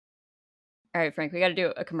All right, Frank, we got to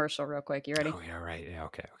do a commercial real quick. You ready? Oh, yeah, right. Yeah,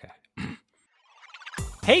 okay.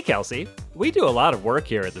 Hey, Kelsey. We do a lot of work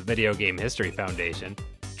here at the Video Game History Foundation,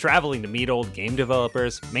 traveling to meet old game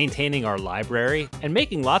developers, maintaining our library, and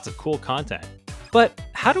making lots of cool content. But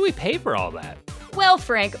how do we pay for all that? Well,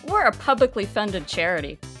 Frank, we're a publicly funded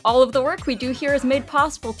charity. All of the work we do here is made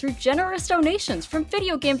possible through generous donations from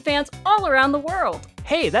video game fans all around the world.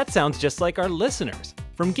 Hey, that sounds just like our listeners.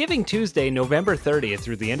 From Giving Tuesday, November 30th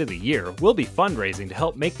through the end of the year, we'll be fundraising to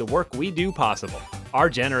help make the work we do possible.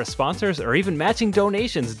 Our generous sponsors are even matching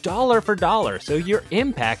donations dollar for dollar, so your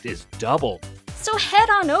impact is doubled. So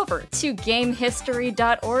head on over to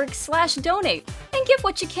gamehistory.org/donate and give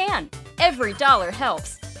what you can. Every dollar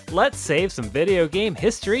helps. Let's save some video game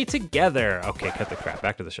history together. Okay, cut the crap.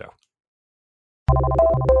 Back to the show.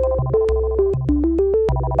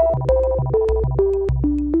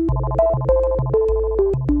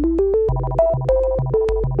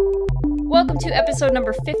 Welcome to episode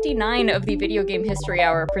number 59 of the Video Game History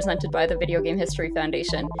Hour, presented by the Video Game History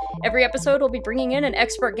Foundation. Every episode we'll be bringing in an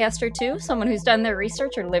expert guest or two, someone who's done their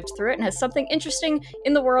research or lived through it and has something interesting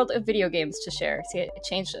in the world of video games to share. See, it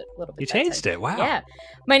changed it a little bit. You changed it, wow. Yeah.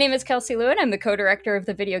 My name is Kelsey Lewin. I'm the co-director of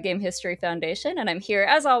the Video Game History Foundation, and I'm here,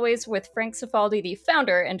 as always, with Frank Cifaldi, the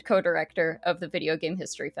founder and co-director of the Video Game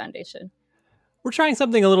History Foundation. We're trying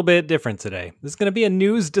something a little bit different today. This is going to be a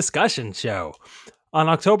news discussion show. On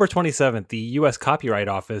October 27th, the U.S. Copyright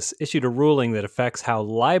Office issued a ruling that affects how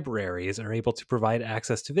libraries are able to provide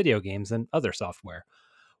access to video games and other software.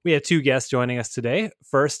 We have two guests joining us today.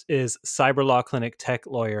 First is Cyber Law Clinic tech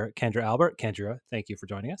lawyer Kendra Albert. Kendra, thank you for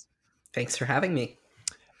joining us. Thanks for having me.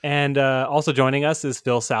 And also joining us is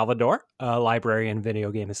Phil Salvador, a librarian and video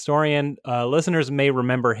game historian. Listeners may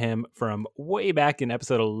remember him from way back in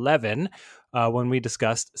episode 11 when we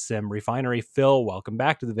discussed Sim Refinery. Phil, welcome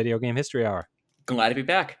back to the Video Game History Hour. Glad to be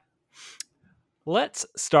back. Let's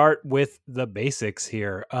start with the basics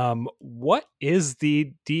here. What is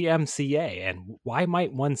the DMCA and why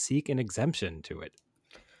might one seek an exemption to it?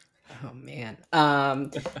 Oh, man.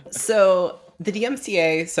 So the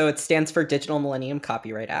DMCA, so it stands for Digital Millennium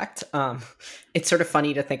Copyright Act. It's sort of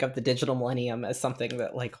funny to think of the Digital Millennium as something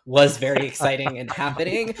that was very exciting and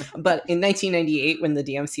happening. But in 1998, when the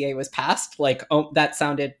DMCA was passed, that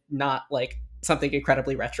sounded not like something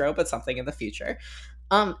incredibly retro, but something in the future.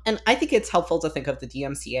 And I think it's helpful to think of the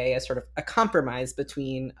DMCA as sort of a compromise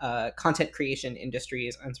between content creation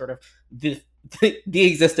industries and sort of the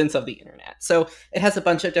existence of the internet. So it has a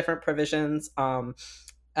bunch of different provisions.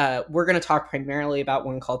 We're going to talk primarily about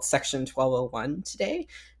one called Section 1201 today.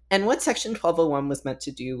 And what Section 1201 was meant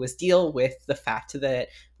to do was deal with the fact that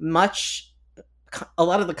a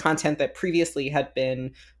lot of the content that previously had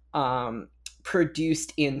been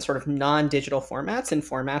produced in sort of non-digital formats and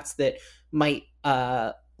formats that might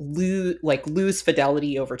lose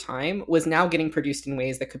fidelity over time was now getting produced in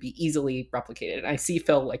ways that could be easily replicated. And I see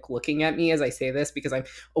Phil looking at me as I say this because I'm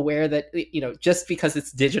aware that just because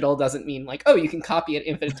it's digital doesn't mean you can copy it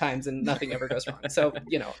infinite times and nothing ever goes wrong. So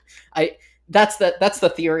that's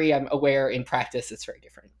the theory. I'm aware in practice it's very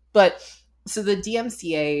different. But so the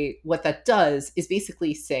DMCA, what that does is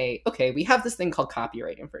basically say, okay, we have this thing called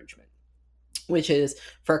copyright infringement, which is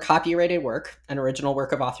for a copyrighted work, an original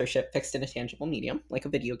work of authorship fixed in a tangible medium, like a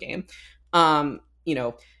video game.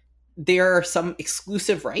 There are some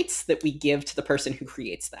exclusive rights that we give to the person who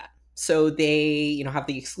creates that. So they, have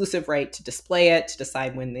the exclusive right to display it, to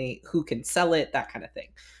decide who can sell it, that kind of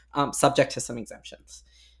thing, subject to some exemptions.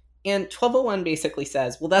 And 1201 basically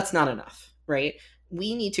says, well, that's not enough, right?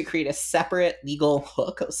 We need to create a separate legal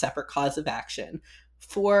hook, a separate cause of action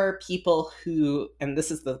for people who, and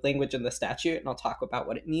this is the language in the statute, and I'll talk about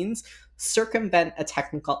what it means, circumvent a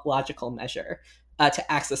technological measure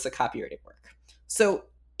to access a copyrighted work. So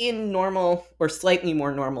in normal or slightly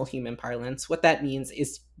more normal human parlance, what that means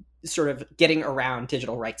is sort of getting around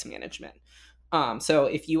digital rights management. So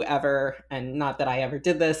if you ever, and not that I ever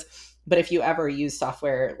did this, but if you ever use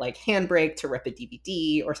software like Handbrake to rip a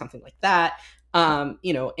DVD or something like that,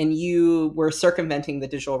 and you were circumventing the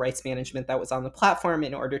digital rights management that was on the platform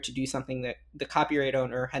in order to do something that the copyright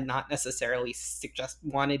owner had not necessarily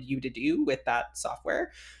wanted you to do with that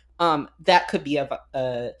software, that could be a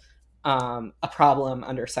problem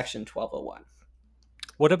under Section 1201.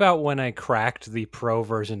 What about when I cracked the pro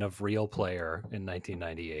version of Real Player in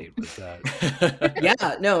 1998? Was that?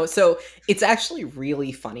 Yeah, no. So it's actually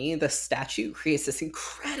really funny. The statute creates this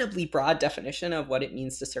incredibly broad definition of what it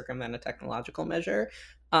means to circumvent a technological measure.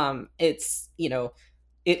 It's,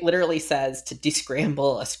 it literally says to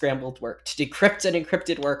descramble a scrambled work, to decrypt an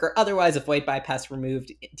encrypted work, or otherwise avoid, bypass, remove,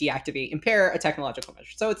 deactivate, impair a technological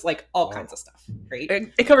measure. So it's like all kinds of stuff, right?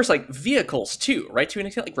 It covers like vehicles too, right? To an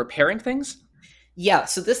extent, like repairing things. Yeah,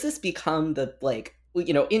 so this has become the, like,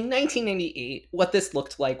 in 1998, what this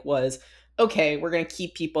looked like was, okay, we're going to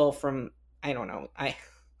keep people from, I don't know,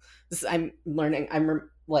 I'm learning,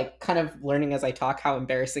 kind of learning as I talk how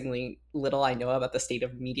embarrassingly little I know about the state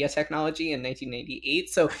of media technology in 1998.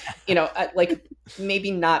 So, like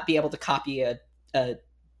maybe not be able to copy a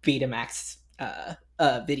Betamax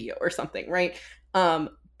video or something, right?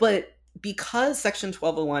 But because Section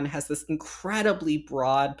 1201 has this incredibly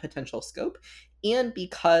broad potential scope, and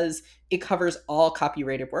because it covers all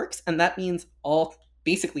copyrighted works, and that means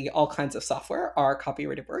basically all kinds of software are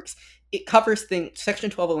copyrighted works. It covers things. Section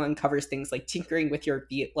 1201 covers things like tinkering with your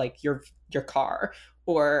car,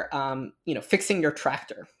 or fixing your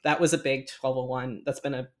tractor. That was a big 1201. That's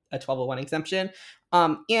been a 1201 exemption.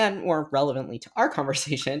 And more relevantly to our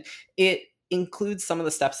conversation, it includes some of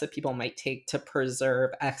the steps that people might take to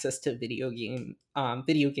preserve access to video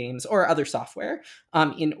games or other software,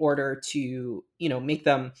 in order to make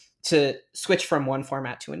them to switch from one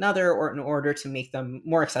format to another, or in order to make them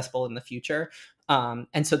more accessible in the future.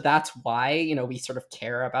 And so that's why we sort of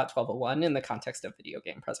care about 1201 in the context of video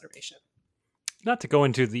game preservation. Not to go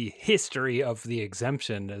into the history of the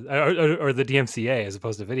exemption or the DMCA as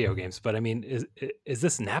opposed to video games, but I mean, is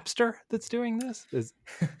this Napster that's doing this?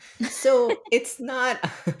 So it's not.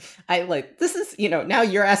 This is now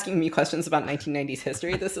you're asking me questions about 1990s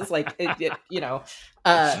history. This is like but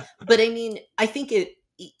I mean, I think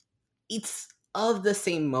it's of the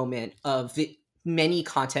same moment of many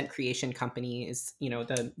content creation companies,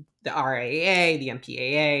 the RIAA, the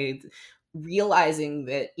MPAA, realizing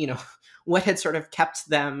that what had sort of kept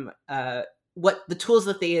them, what the tools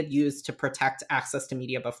that they had used to protect access to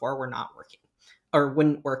media before were not working, or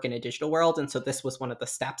wouldn't work in a digital world. And so this was one of the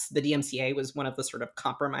steps. The DMCA was one of the sort of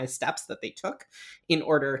compromise steps that they took in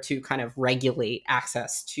order to kind of regulate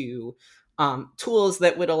access to tools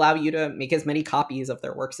that would allow you to make as many copies of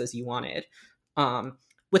their works as you wanted.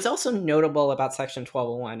 What's also notable about Section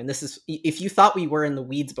 1201, and this is, if you thought we were in the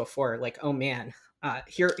weeds before, like, oh man,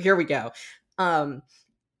 here we go,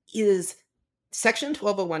 is Section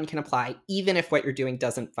 1201 can apply even if what you're doing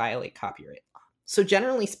doesn't violate copyright law. So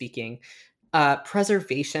generally speaking,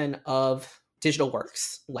 preservation of digital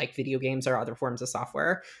works like video games or other forms of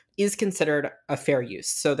software is considered a fair use.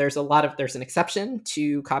 So there's an exception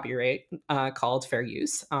to copyright called fair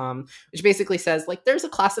use, which basically says, like, there's a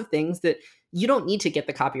class of things that you don't need to get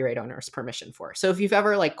the copyright owner's permission for. So if you've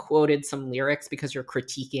ever quoted some lyrics because you're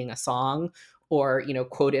critiquing a song, or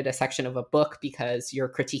quoted a section of a book because you're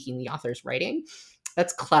critiquing the author's writing,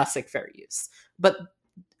 that's classic fair use. But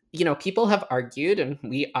people have argued, and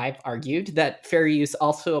I've argued, that fair use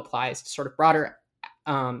also applies to sort of broader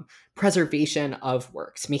preservation of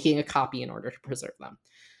works, making a copy in order to preserve them.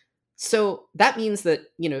 So that means that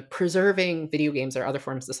preserving video games or other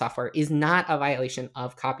forms of software is not a violation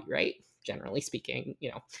of copyright, generally speaking.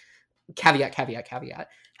 Caveat.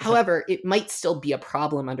 However, it might still be a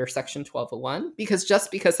problem under Section 1201, because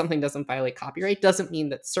just because something doesn't violate copyright doesn't mean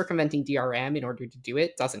that circumventing DRM in order to do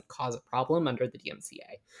it doesn't cause a problem under the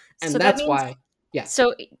DMCA. And so that's why, yeah.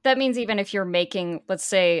 So that means even if you're making, let's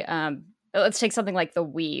say, let's take something like the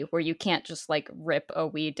Wii, where you can't just rip a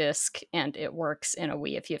Wii disc and it works in a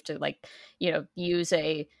Wii. If you have to use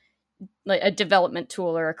a development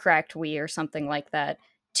tool or a cracked Wii or something like that,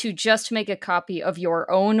 to just make a copy of your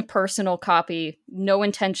own personal copy, no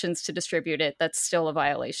intentions to distribute it, that's still a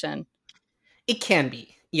violation. It can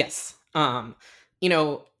be, yes. That's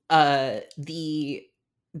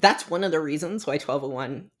one of the reasons why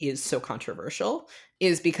 1201 is so controversial,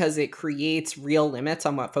 is because it creates real limits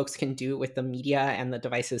on what folks can do with the media and the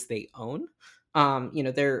devices they own.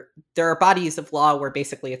 There are bodies of law where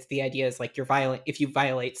basically it's the idea is if you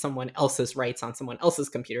violate someone else's rights on someone else's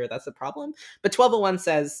computer, that's a problem. But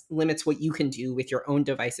 1201 limits what you can do with your own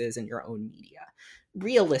devices and your own media.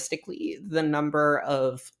 Realistically, the number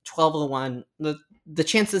of 1201, the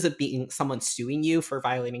chances of someone suing you for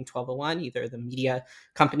violating 1201, either the media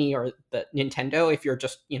company or the Nintendo, if you're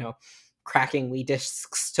just, cracking Wii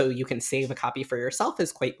discs so you can save a copy for yourself,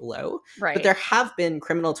 is quite low. Right. But there have been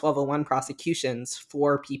criminal 1201 prosecutions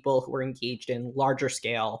for people who were engaged in larger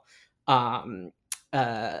scale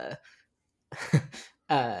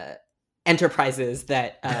enterprises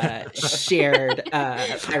that shared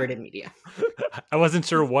pirated media. I wasn't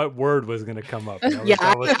sure what word was going to come up.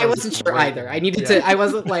 I wasn't sure either. I needed to. I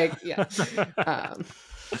wasn't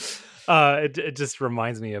it just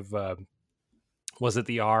reminds me of was it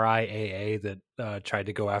the RIAA that tried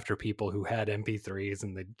to go after people who had MP3s,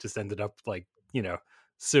 and they just ended up like,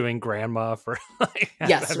 suing grandma for like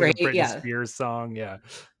Yes, having right. a Britney Yeah. Spears song. Yeah.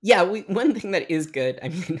 Yeah, one thing that is good, I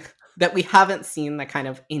mean, that we haven't seen the kind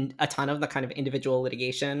of a ton of the kind of individual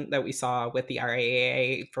litigation that we saw with the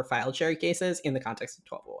RIAA for file share cases in the context of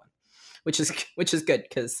 1201, which is good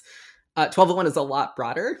because 1201 is a lot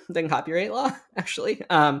broader than copyright law, actually,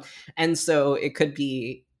 and so it could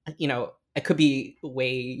be,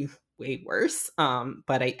 way worse.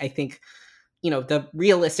 But I think,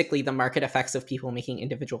 realistically, the market effects of people making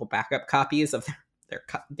individual backup copies of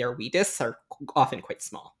their Wii discs are often quite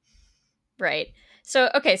small. Right. So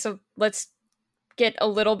let's get a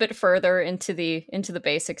little bit further into the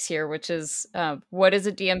basics here, which is what is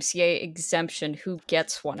a DMCA exemption? Who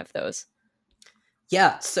gets one of those?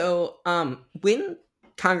 Yeah. So when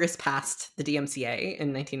Congress passed the DMCA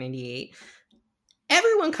in 1998,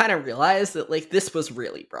 everyone kind of realized that like this was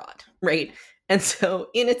really broad, right? And so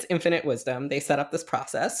in its infinite wisdom, they set up this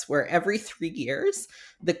process where every 3 years,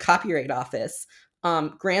 the Copyright Office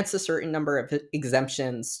grants a certain number of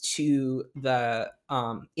exemptions to the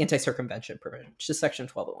anti-circumvention provision, which is Section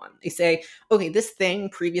 1201. They say, okay, this thing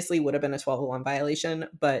previously would have been a 1201 violation,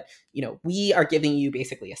 but we are giving you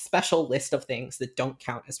basically a special list of things that don't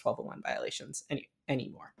count as 1201 violations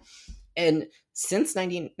anymore. And since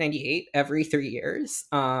 1998, every 3 years,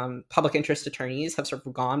 public interest attorneys have sort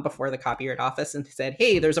of gone before the Copyright Office and said,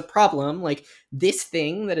 hey, there's a problem. Like this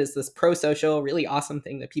thing that is this pro-social, really awesome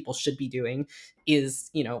thing that people should be doing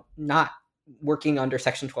is, not working under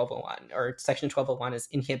Section 1201, or Section 1201 is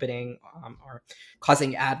inhibiting or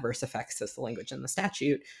causing adverse effects, as the language in the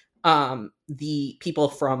statute, the people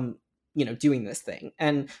from doing this thing.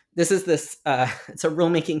 And this is it's a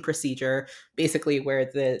rulemaking procedure, basically,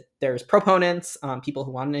 where there's proponents, people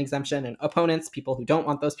who want an exemption, and opponents, people who don't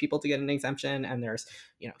want those people to get an exemption. And there's,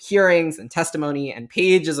 hearings and testimony and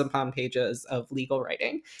pages upon pages of legal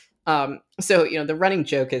writing. So, the running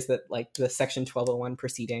joke is that like the Section 1201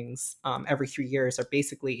 proceedings every 3 years are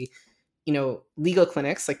basically, legal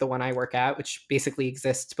clinics like the one I work at, which basically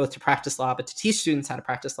exists both to practice law, but to teach students how to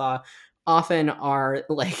practice law, often are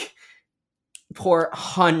like pour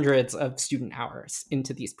hundreds of student hours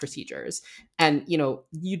into these procedures. And,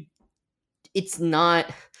 you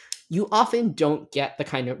often don't get the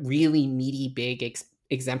kind of really meaty, big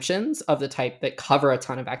exemptions of the type that cover a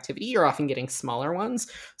ton of activity. You're often getting smaller ones.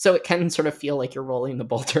 So it can sort of feel like you're rolling the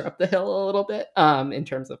boulder up the hill a little bit in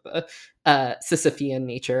terms of the Sisyphean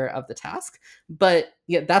nature of the task. But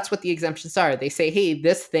yeah, that's what the exemptions are. They say, hey,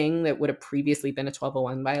 this thing that would have previously been a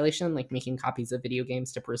 1201 violation, like making copies of video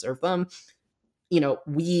games to preserve them,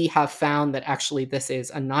 we have found that actually this is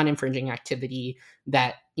a non-infringing activity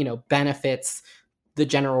that, benefits the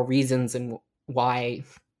general reasons and why,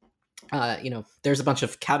 there's a bunch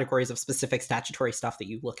of categories of specific statutory stuff that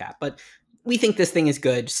you look at. But we think this thing is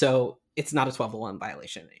good, so it's not a 1201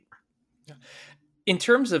 violation anymore. Yeah. In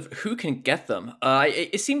terms of who can get them,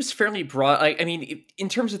 it seems fairly broad. I mean, in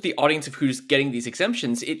terms of the audience of who's getting these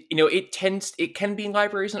exemptions, it can be in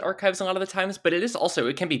libraries and archives a lot of the times, but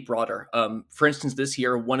it can be broader. For instance, this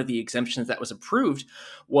year, one of the exemptions that was approved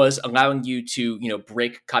was allowing you to,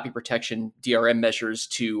 break copy protection DRM measures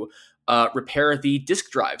to repair the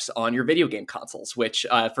disk drives on your video game consoles, which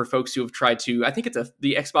for folks who have tried to, I think it's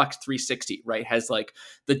the Xbox 360, right, has like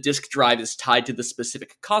the disk drive is tied to the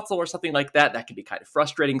specific console or something like that. That can be kind of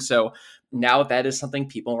frustrating. So now that is something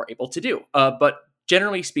people are able to do. But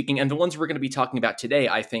generally speaking, and the ones we're going to be talking about today,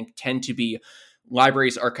 I think tend to be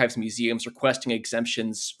libraries, archives, museums requesting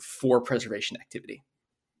exemptions for preservation activity.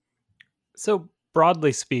 So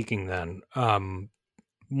broadly speaking, then,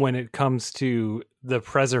 when it comes to the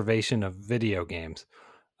preservation of video games,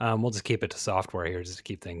 we'll just keep it to software here just to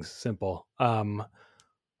keep things simple.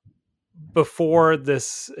 Before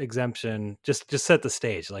this exemption, just set the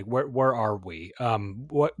stage. Like, where are we?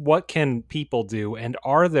 What can people do? And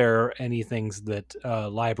are there any things that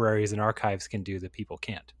libraries and archives can do that people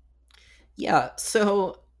can't? Yeah.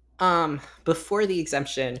 So before the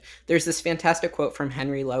exemption, there's this fantastic quote from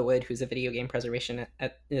Henry Lowood, who's a video game preservationist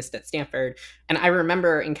at Stanford. And I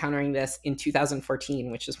remember encountering this in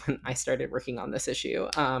 2014, which is when I started working on this issue,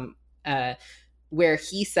 where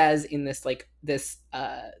he says in this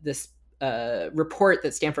report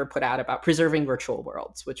that Stanford put out about preserving virtual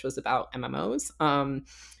worlds, which was about MMOs.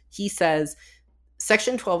 He says,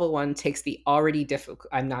 Section 1201 takes the already difficult.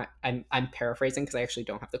 I'm paraphrasing because I actually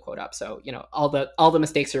don't have the quote up. So, all the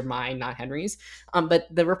mistakes are mine, not Henry's. But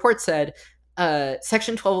the report said,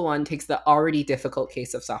 Section 1201 takes the already difficult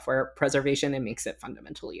case of software preservation and makes it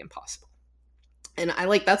fundamentally impossible. And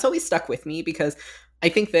that's always stuck with me, because I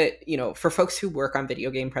think that, for folks who work on video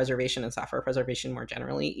game preservation and software preservation more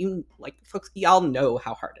generally, y'all know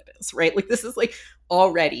how hard it is, right? Like, this is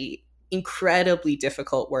already incredibly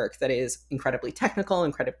difficult work that is incredibly technical,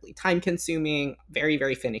 incredibly time consuming, very,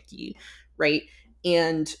 very finicky, right?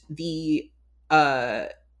 And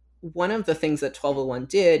one of the things that 1201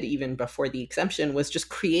 did even before the exemption was just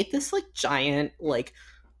create this giant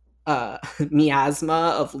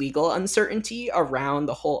miasma of legal uncertainty around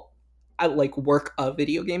the whole work of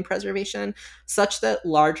video game preservation, such that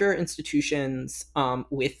larger institutions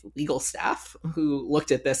with legal staff who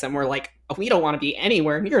looked at this and were like, oh, we don't want to be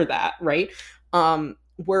anywhere near that, right?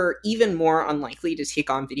 Were even more unlikely to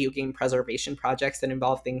take on video game preservation projects that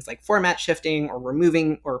involve things like format shifting or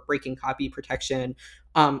removing or breaking copy protection,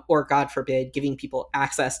 or God forbid, giving people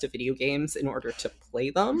access to video games in order to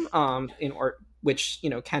play them, which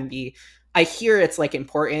can be, I hear it's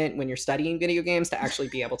important when you're studying video games to actually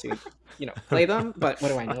be able to, play them. But what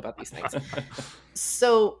do I know about these things?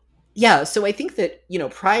 So I think that,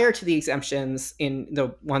 prior to the exemptions in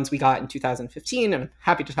the ones we got in 2015, and I'm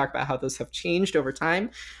happy to talk about how those have changed over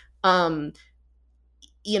time, there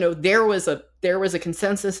was a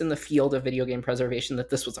consensus in the field of video game preservation that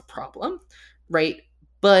this was a problem, right?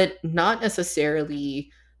 But not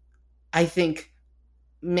necessarily, I think,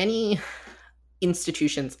 many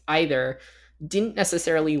institutions either didn't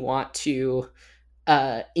necessarily want to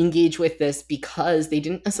engage with this because they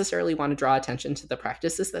didn't necessarily want to draw attention to the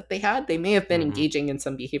practices that they had. They may have been engaging in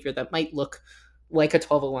some behavior that might look like a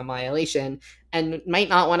 1201 violation, and might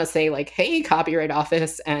not want to say hey, Copyright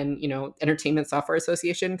Office and Entertainment Software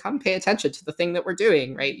Association, come pay attention to the thing that we're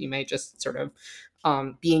doing, right? You might just sort of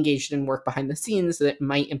be engaged in work behind the scenes that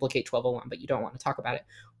might implicate 1201, but you don't want to talk about it.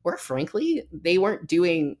 Or frankly, they weren't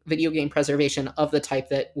doing video game preservation of the type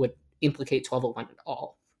that would implicate 1201 at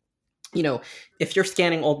all. If you're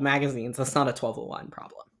scanning old magazines, that's not a 1201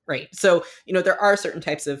 problem, right? So, there are certain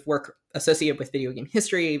types of work associated with video game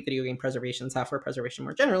history, video game preservation, software preservation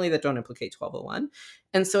more generally, that don't implicate 1201.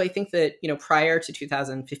 And so I think that, prior to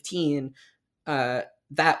 2015,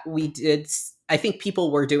 that we did, I think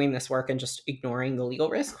people were doing this work and just ignoring the legal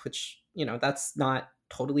risk, which, that's not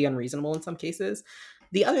totally unreasonable in some cases.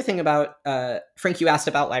 The other thing about, Frank, you asked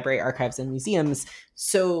about library archives and museums.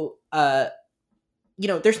 So,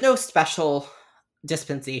 there's no special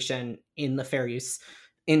dispensation in the fair use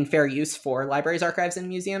for libraries, archives, and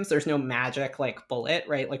museums. There's no magic bullet,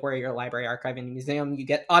 right? Where you're a library, archive, and museum, you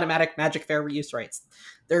get automatic magic fair use rights.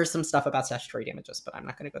 There's some stuff about statutory damages, but I'm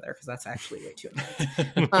not going to go there because that's actually way too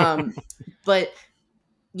intense. But,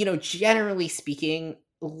 generally speaking,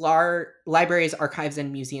 libraries, archives,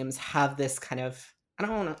 and museums have this kind of, I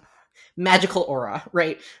don't want to, magical aura,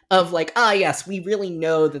 right? Of yes, we really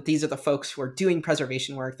know that these are the folks who are doing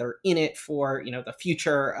preservation work. They're in it for, the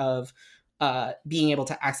future of being able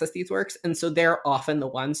to access these works. And so they're often the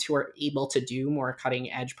ones who are able to do more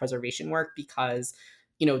cutting edge preservation work because,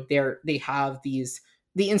 they have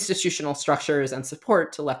the institutional structures and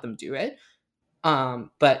support to let them do it.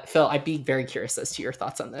 But Phil, I'd be very curious as to your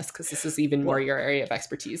thoughts on this, because this is even more your area of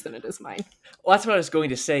expertise than it is mine. Well, that's what I was going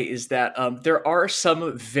to say, is that there are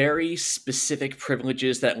some very specific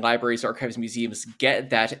privileges that libraries, archives, museums get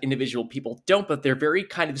that individual people don't, but they're very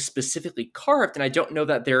kind of specifically carved, and I don't know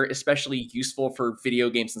that they're especially useful for video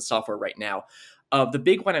games and software right now. The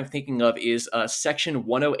big one I'm thinking of is Section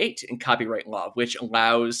 108 in copyright law, which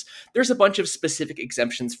allows, there's a bunch of specific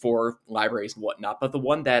exemptions for libraries and whatnot, but the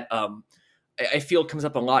one that I feel comes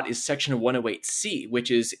up a lot is Section 108C,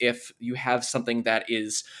 which is if you have something that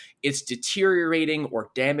it's deteriorating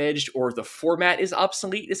or damaged, or the format is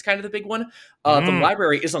obsolete, is kind of the big one. The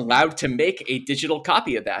library is allowed to make a digital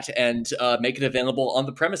copy of that and make it available on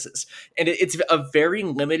the premises. And it's a very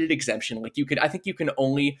limited exemption. I think you can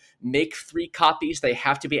only make 3 copies. They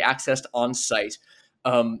have to be accessed on site.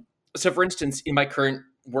 So for instance, in my current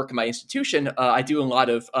work in my institution, I do a lot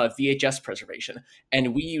of VHS preservation,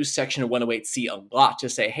 and we use Section 108C a lot to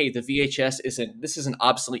say, hey, the VHS this is an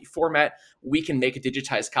obsolete format. We can make a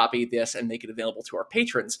digitized copy of this and make it available to our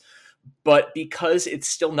patrons. But because it's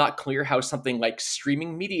still not clear how something like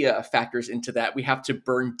streaming media factors into that, we have to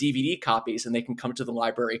burn DVD copies, and they can come to the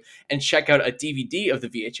library and check out a DVD of the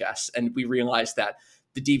VHS. And we realize that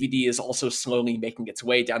the DVD is also slowly making its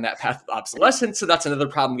way down that path of obsolescence. So that's another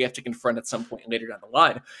problem we have to confront at some point later down the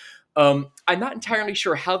line. I'm not entirely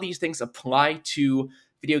sure how these things apply to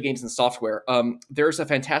video games and software. There's a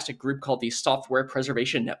fantastic group called the Software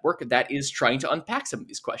Preservation Network that is trying to unpack some of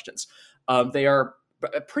these questions. They are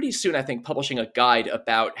pretty soon, I think, publishing a guide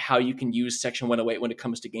about how you can use Section 108 when it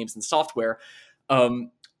comes to games and software.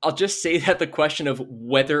 I'll just say that the question of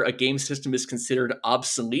whether a game system is considered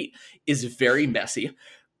obsolete is very messy.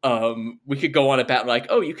 We could go on about like,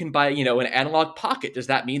 oh, you can buy, an analog pocket. Does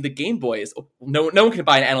that mean the Game Boy is no one can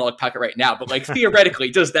buy an analog pocket right now, but like theoretically,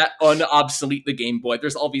 does that unobsolete the Game Boy?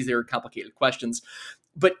 There's all these very complicated questions.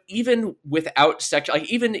 But even without section,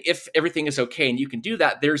 like even if everything is okay and you can do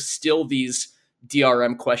that, there's still these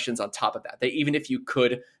DRM questions on top of that. That even if you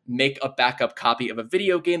could make a backup copy of a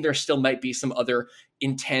video game, there still might be some other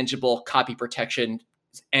intangible copy protection,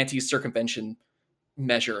 anti-circumvention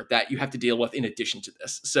measure that you have to deal with in addition to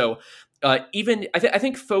this. So even I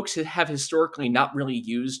think folks have historically not really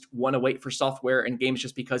used 108 for software in games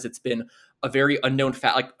just because it's been a very unknown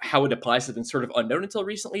fact. Like how it applies has been sort of unknown until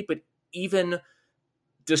recently. But even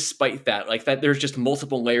despite that, like that, there's just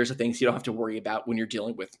multiple layers of things you don't have to worry about when you're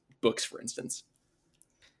dealing with books, for instance.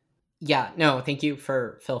 Yeah, no, thank you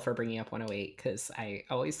Phil for bringing up 108, because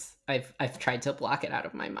I've tried to block it out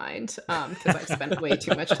of my mind because I've spent way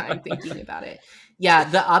too much time thinking about it. Yeah,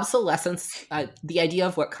 the obsolescence, the idea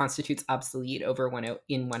of what constitutes obsolete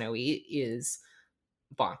in 108 is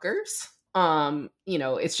bonkers.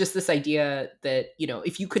 It's just this idea that,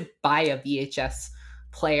 if you could buy a VHS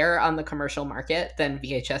player on the commercial market, then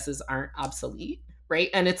VHSs aren't obsolete, right?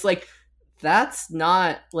 And it's like, that's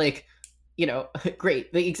not like,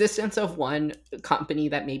 great. The existence of one company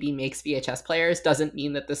that maybe makes VHS players doesn't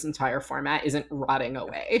mean that this entire format isn't rotting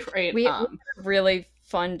away, right? We had a really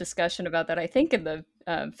fun discussion about that, I think, in the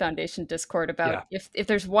Foundation Discord about if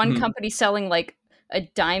there's one company selling like a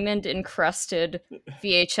diamond encrusted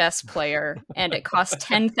VHS player and it costs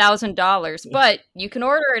 $10,000, but you can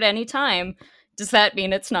order it anytime. Does that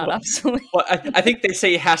mean it's not obsolete? Well, I think they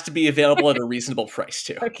say it has to be available at a reasonable price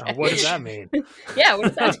too. Okay. What does that mean? Yeah,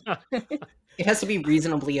 what does that mean? It has to be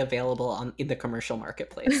reasonably available in the commercial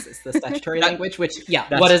marketplace. Is the statutory language? Which,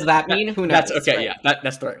 what does that mean? Who knows? That's okay. Right? Yeah,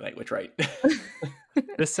 that's the right language, right?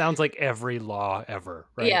 This sounds like every law ever,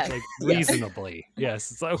 right? Yeah. Like reasonably. Yes.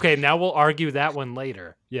 It's like, okay, now we'll argue that one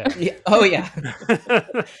later. Yeah. Oh, yeah.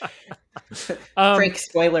 Frank,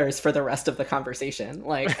 spoilers for the rest of the conversation.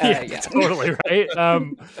 Like, totally right.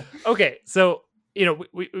 Okay, so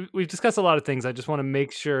we've discussed a lot of things. I just want to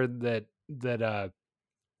make sure that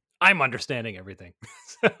I'm understanding everything.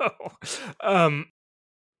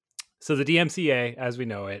 So the DMCA, as we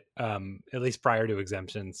know it, at least prior to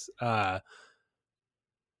exemptions,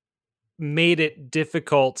 made it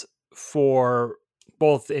difficult for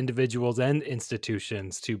both individuals and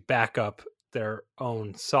institutions to back up their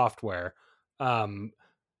own software.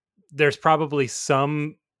 There's probably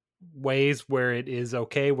some ways where it is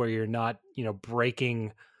okay, where you're not,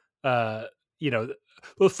 breaking, well,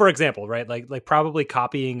 for example, right? Like probably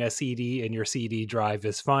copying a CD in your CD drive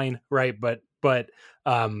is fine, right? But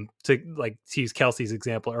to use Kelsey's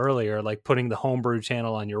example earlier, like putting the homebrew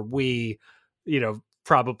channel on your Wii,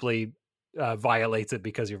 probably violates it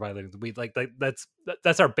because you're violating the Wii. Like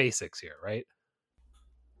that's our basics here, right?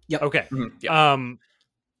 Yep. Okay. Mm-hmm. Yep.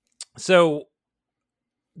 So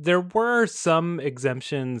there were some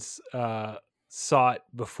exemptions sought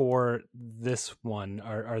before this one.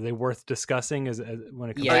 Are they worth discussing as when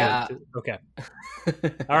it comes to okay.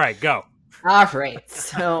 All right, go. All right.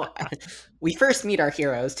 So we first meet our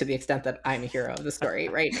heroes, to the extent that I'm a hero of the story,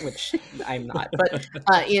 right? Which I'm not.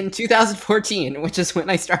 But in 2014, which is when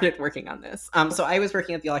I started working on this. So I was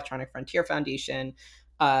working at the Electronic Frontier Foundation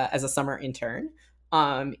as a summer intern.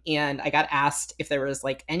 And I got asked if there was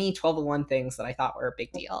like any 1201 things that I thought were a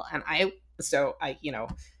big deal. And I,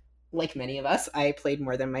 like many of us, I played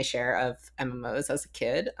more than my share of MMOs as a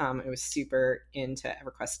kid. I was super into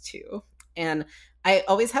EverQuest 2. And I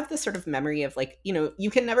always have this sort of memory of like, you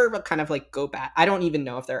can never kind of like go back. I don't even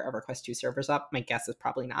know if there are EverQuest 2 servers up. My guess is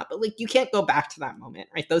probably not, but like you can't go back to that moment,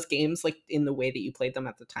 right? Those games, like in the way that you played them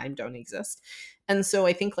at the time, don't exist. And so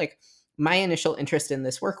I think like my initial interest in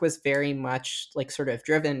this work was very much like sort of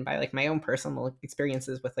driven by like my own personal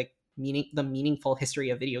experiences with like the meaningful history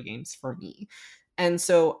of video games for me. And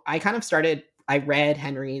so I kind of I read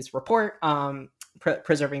Henry's report,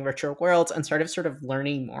 Preserving Virtual Worlds, and started sort of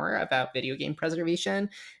learning more about video game preservation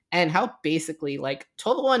and how basically like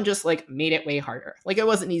 1201 just like made it way harder. Like it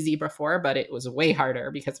wasn't easy before, but it was way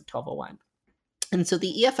harder because of 1201. And so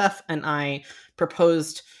the EFF and I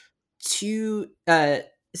proposed two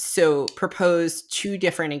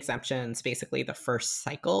different exemptions, basically the first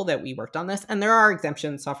cycle that we worked on this. And there are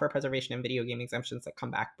exemptions, software preservation and video game exemptions that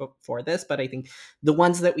come back before this. But I think the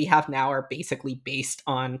ones that we have now are basically based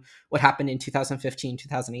on what happened in 2015,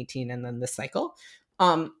 2018, and then this cycle.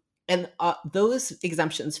 And those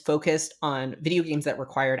exemptions focused on video games that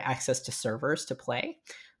required access to servers to play.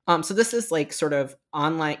 So this is like sort of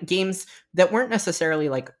online games that weren't necessarily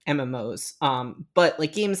like MMOs, but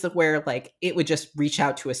like games where like it would just reach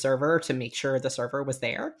out to a server to make sure the server was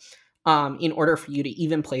there, in order for you to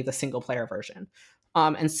even play the single player version.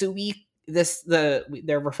 And so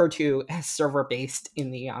they're referred to as server based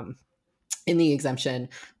in the exemption.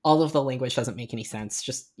 All of the language doesn't make any sense.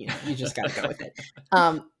 Just, you just got to go with it.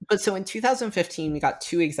 But so in 2015, we got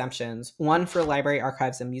 2 exemptions, one for library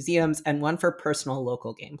archives and museums and one for personal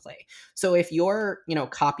local gameplay. So if your,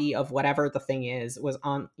 copy of whatever the thing is was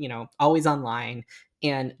on, always online,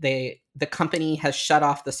 and the company has shut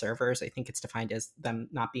off the servers, I think it's defined as them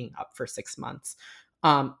not being up for 6 months,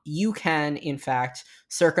 you can, in fact,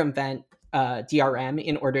 circumvent DRM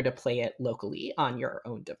in order to play it locally on your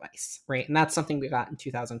own device, right? And that's something we got in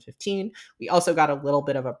 2015. We also got a little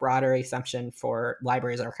bit of a broader exemption for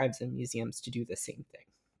libraries, archives, and museums to do the same thing.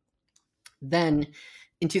 Then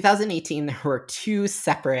in 2018, there were 2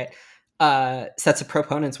 separate sets of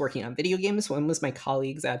proponents working on video games. One was my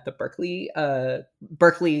colleagues at the Berkeley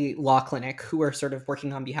Law Clinic, who were sort of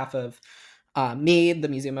working on behalf of MADE, the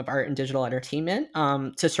Museum of Art and Digital Entertainment,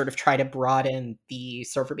 to sort of try to broaden the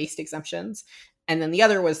server-based exemptions. And then the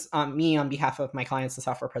other was me on behalf of my clients, the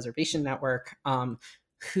Software Preservation Network,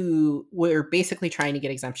 who were basically trying to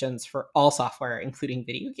get exemptions for all software, including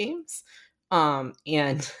video games.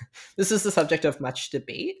 And this is the subject of much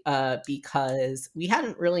debate because we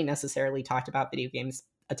hadn't really necessarily talked about video games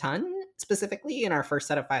a ton specifically in our first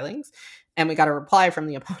set of filings. And we got a reply from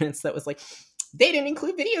the opponents that was like, they didn't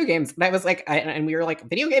include video games. And I was like, and we were like,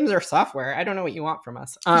 video games are software. I don't know what you want from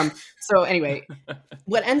us. So anyway,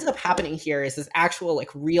 what ends up happening here is this actual like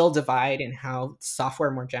real divide in how software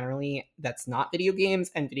more generally that's not video games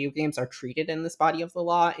and video games are treated in this body of the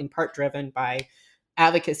law, in part driven by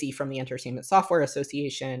advocacy from the Entertainment Software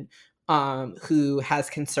Association, who has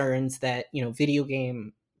concerns that, video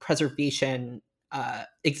game preservation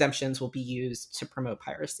exemptions will be used to promote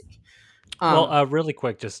piracy. Really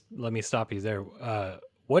quick, just let me stop you there.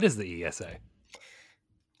 What is the ESA?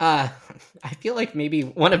 I feel like maybe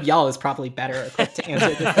one of y'all is probably better equipped to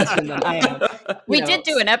answer this question than I am. We did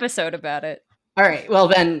do an episode about it. All right. Well,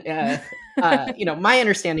 then, my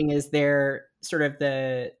understanding is they're sort of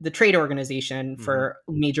the trade organization for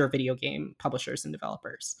major video game publishers and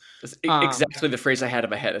developers. That's exactly the phrase I had in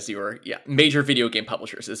my head as you were. Yeah, major video game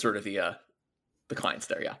publishers is sort of the clients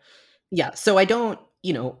there. Yeah. Yeah. So I don't,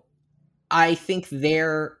 I think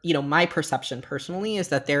my perception personally is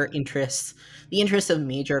that the interests of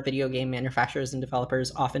major video game manufacturers and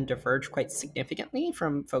developers often diverge quite significantly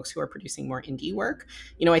from folks who are producing more indie work.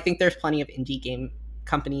 I think there's plenty of indie game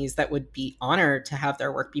companies that would be honored to have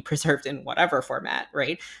their work be preserved in whatever format,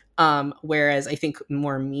 right? Whereas I think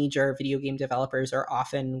more major video game developers are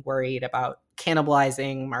often worried about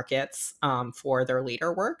cannibalizing markets for their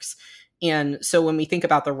later works. And so when we think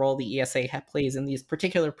about the role the ESA plays in these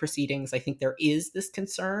particular proceedings, I think there is this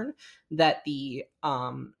concern that the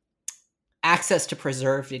access to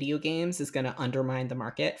preserved video games is going to undermine the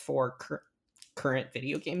market for current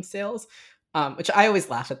video game sales, which I always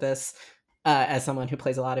laugh at this as someone who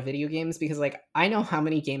plays a lot of video games, because like I know how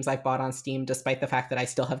many games I've bought on Steam despite the fact that I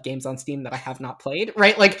still have games on Steam that I have not played,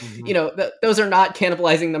 right? Like, those are not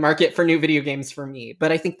cannibalizing the market for new video games for me.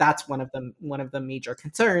 But I think that's one of the major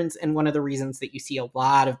concerns, and one of the reasons that you see a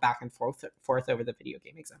lot of back and forth over the video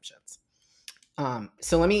game exemptions.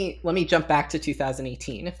 So let me jump back to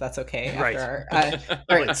 2018, if that's okay. Right. All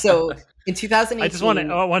right. So in 2018, I just want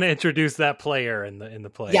to introduce that player in the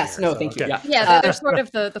play. Yes. Here, Thank you. Okay. Yeah, they're sort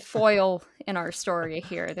of the foil in our story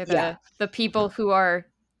here. They're the people who are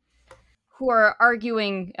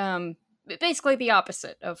arguing basically the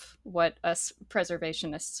opposite of what us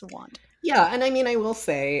preservationists want. Yeah, and I mean, I will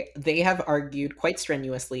say they have argued quite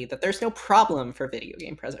strenuously that there's no problem for video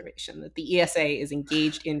game preservation, that the ESA is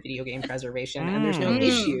engaged in video game preservation and there's no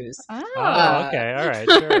issues. Oh, okay, all right,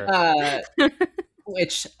 sure.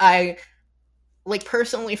 Which I, like,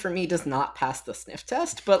 personally for me does not pass the sniff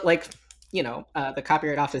test, but like, the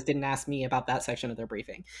Copyright Office didn't ask me about that section of their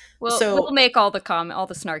briefing. Well, so we'll make all the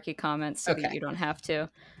snarky comments so that you don't have to.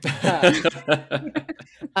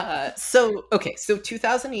 So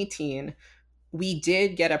 2018, we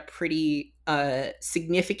did get a pretty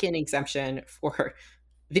significant exemption for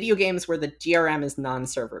video games where the DRM is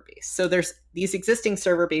non-server based. So there's these existing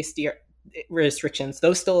server-based restrictions,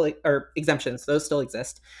 exemptions, those still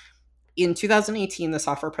exist. In 2018, the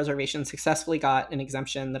Software Preservation successfully got an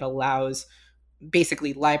exemption that allows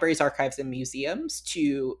basically libraries, archives, and museums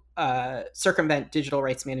to circumvent digital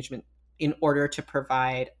rights management in order to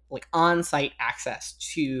provide like on-site access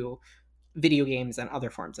to video games and other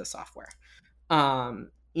forms of software.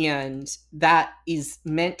 And that is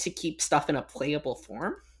meant to keep stuff in a playable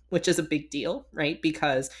form, which is a big deal, right?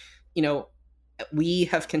 Because, you know,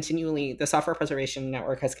 the Software Preservation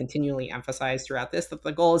Network has continually emphasized throughout this that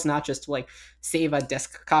the goal is not just to like save a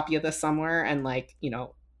disk copy of this somewhere and like, you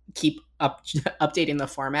know, keep updating the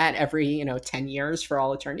format every, you know, 10 years for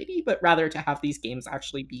all eternity, but rather to have these games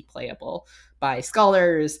actually be playable by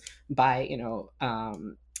scholars, by, you know,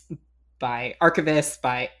 by archivists,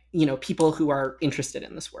 by, you know, people who are interested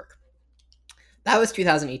in this work. That was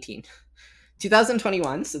 2018.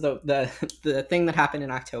 2021, so the thing that happened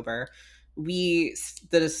in October, the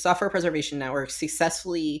Software Preservation Network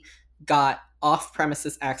successfully got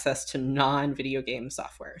off-premises access to non-video game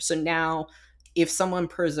software. So now, if someone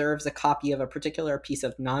preserves a copy of a particular piece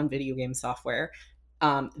of non-video game software,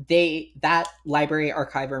 that library,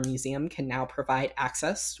 archive, or museum can now provide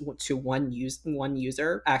access to one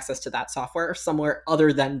user access to that software somewhere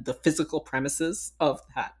other than the physical premises of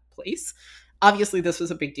that place. Obviously, this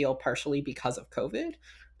was a big deal partially because of COVID,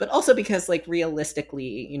 but also because, like,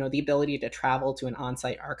 realistically, you know, the ability to travel to an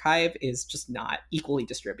on-site archive is just not equally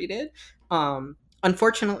distributed.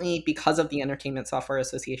 Unfortunately, because of the Entertainment Software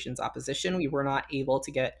Association's opposition, we were not able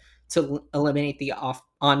to eliminate the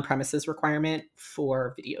on-premises requirement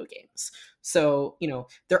for video games. So, you know,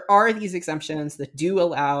 there are these exemptions that do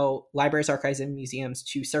allow libraries, archives, and museums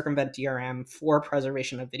to circumvent DRM for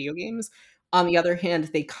preservation of video games. On the other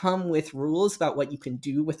hand, they come with rules about what you can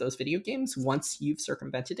do with those video games once you've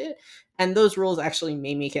circumvented it. And those rules actually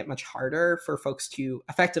may make it much harder for folks to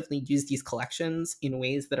effectively use these collections in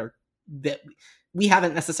ways that we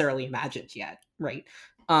haven't necessarily imagined yet, right?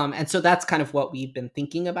 And so that's kind of what we've been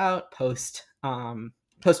thinking about post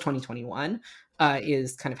 2021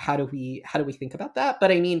 is kind of how do we think about that?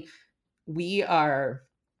 But I mean, we are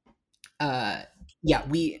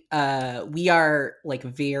we are like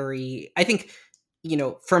very, I think, you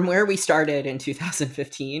know, from where we started in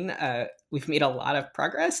 2015, we've made a lot of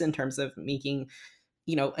progress in terms of making,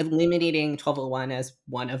 you know, eliminating 1201 as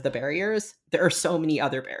one of the barriers. There are so many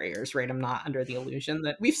other barriers, right? I'm not under the illusion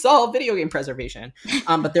that we've solved video game preservation,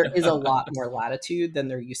 but there is a lot more latitude than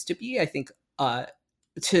there used to be, I think,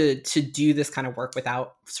 to do this kind of work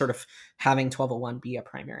without sort of having 1201 be a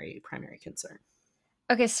primary concern.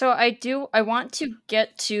 Okay, so I want to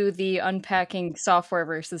get to the unpacking software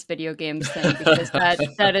versus video games thing, because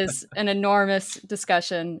that is an enormous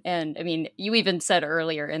discussion. And I mean, you even said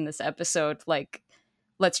earlier in this episode, like,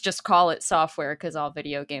 let's just call it software because all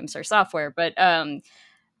video games are software. But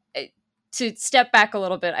to step back a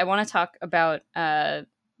little bit, I want to talk about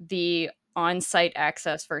the on-site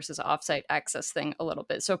access versus off-site access thing a little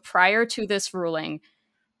bit. So prior to this ruling,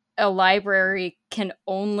 a library can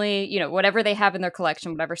only, you know, whatever they have in their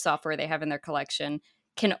collection, whatever software they have in their collection,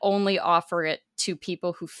 can only offer it to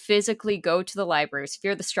people who physically go to the libraries. If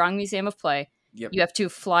you're the Strong Museum of Play, you have to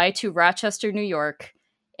fly to Rochester, New York,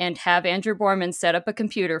 and have Andrew Borman set up a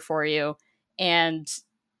computer for you and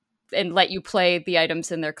let you play the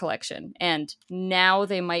items in their collection. And now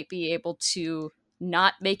they might be able to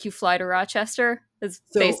not make you fly to Rochester. Is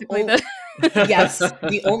basically the yes.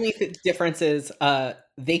 The only difference is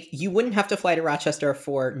you wouldn't have to fly to Rochester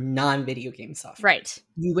for non-video game software. Right.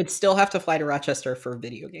 You would still have to fly to Rochester for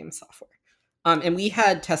video game software. And we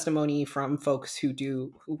had testimony from folks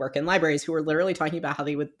who work in libraries who were literally talking about how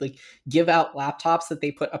they would like give out laptops that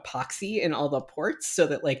they put epoxy in all the ports so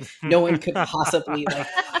that like no one could possibly like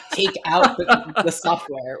take out the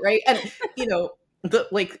software, right? And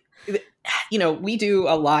we do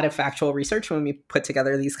a lot of factual research when we put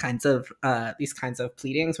together these kinds of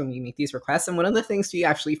pleadings, when we make these requests. And one of the things we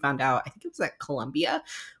actually found out, I think it was at Columbia,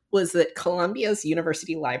 was that Columbia's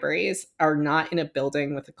university libraries are not in a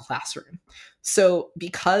building with a classroom. So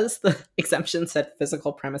because the exemption said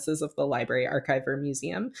physical premises of the library, archive, or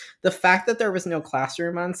museum, the fact that there was no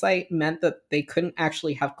classroom on site meant that they couldn't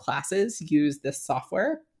actually have classes use this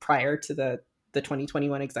software prior to the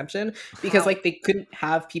 2021 exemption, because like they couldn't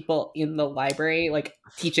have people in the library like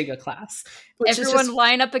teaching a class. Everyone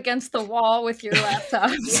line up against the wall with your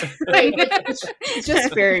laptops. Right? It's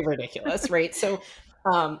just very ridiculous, right? So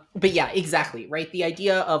but yeah, exactly, right? The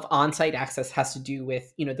idea of on-site access has to do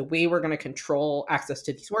with, you know, the way we're going to control access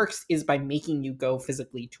to these works is by making you go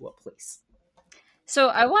physically to a place. So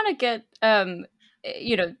I want to get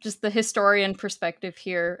just the historian perspective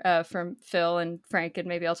here from Phil and Frank, and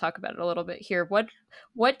maybe I'll talk about it a little bit here.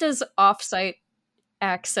 What does off-site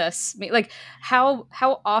access mean? Like, how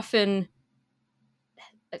often?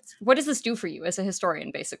 What does this do for you as a historian,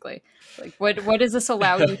 basically? Like, what does this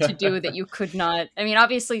allow you to do that you could not? I mean,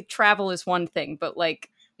 obviously, travel is one thing, but like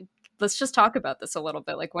let's just talk about this a little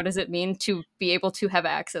bit. Like, what does it mean to be able to have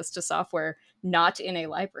access to software not in a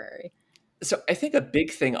library? So I think a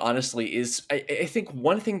big thing, honestly, is I think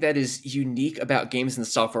one thing that is unique about games and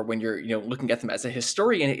software when you're looking at them as a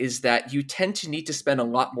historian is that you tend to need to spend a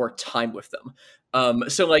lot more time with them.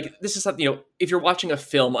 So like this is something, if you're watching a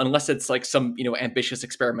film, unless it's like some ambitious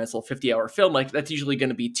experimental 50-hour film, like that's usually going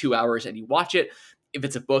to be 2 hours and you watch it. If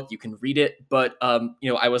it's a book, you can read it. But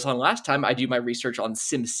I was on last time. I do my research on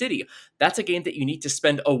SimCity. That's a game that you need to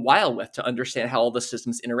spend a while with to understand how all the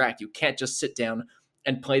systems interact. You can't just sit down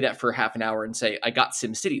and play that for half an hour and say, I got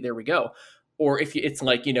SimCity, there we go. Or if it's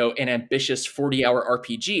like, an ambitious 40-hour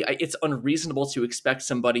RPG, it's unreasonable to expect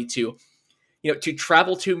somebody to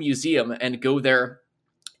travel to a museum and go there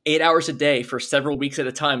 8 hours a day for several weeks at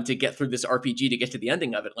a time to get through this RPG to get to the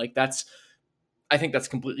ending of it. Like I think that's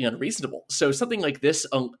completely unreasonable. So something like this,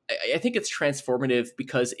 I think it's transformative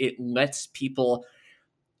because it lets people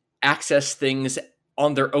access things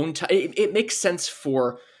on their own time. It makes sense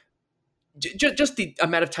for just the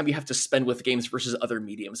amount of time you have to spend with games versus other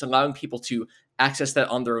mediums. Allowing people to access that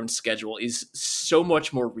on their own schedule is so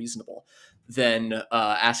much more reasonable than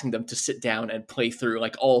asking them to sit down and play through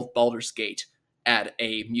like all of Baldur's Gate at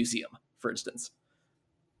a museum, for instance.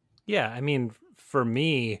 Yeah, I mean, for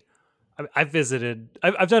me, I've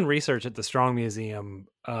done research at the Strong Museum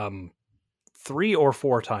 3 or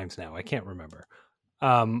 4 times now. I can't remember.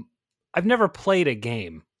 I've never played a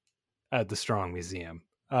game at the Strong Museum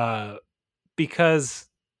because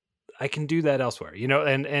I can do that elsewhere,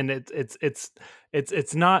 and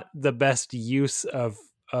it's not the best use of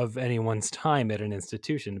anyone's time at an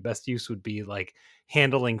institution. The best use would be like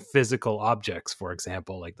handling physical objects, for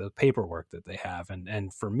example, like the paperwork that they have.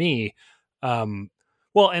 And for me,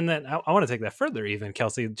 well, and then I want to take that further even,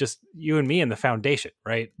 Kelsey, just you and me and the foundation,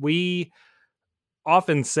 right? We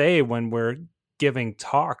often say when we're giving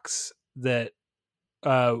talks that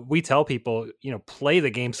we tell people, play the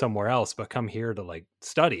game somewhere else, but come here to like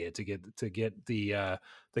study it, to get the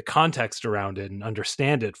context around it and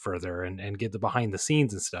understand it further and get the behind the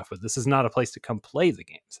scenes and stuff. But this is not a place to come play the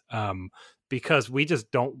games. Because we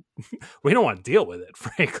just don't want to deal with it,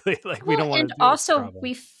 frankly. Like we don't want to. And also,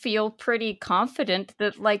 we feel pretty confident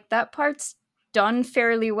that like that part's done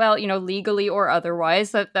fairly well, legally or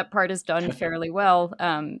otherwise. That part is done fairly well,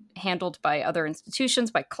 handled by other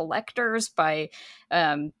institutions, by collectors, by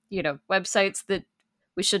websites that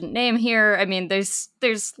we shouldn't name here. I mean,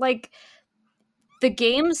 there's like the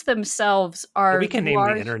games themselves are. We can name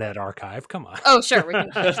the Internet Archive. Come on. Oh, sure, we can.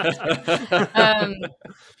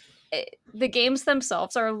 The games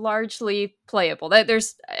themselves are largely playable.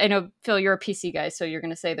 I know, Phil, you're a PC guy, so you're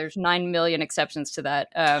going to say there's 9 million exceptions to that.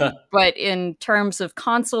 But in terms of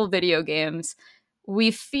console video games, we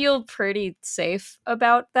feel pretty safe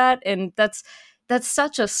about that. And that's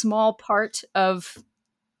such a small part of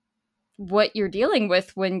what you're dealing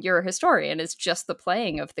with when you're a historian, is just the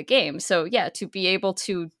playing of the game. So yeah, to be able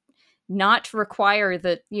to not require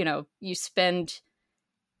that, you spend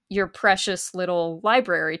your precious little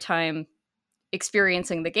library time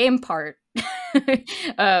experiencing the game part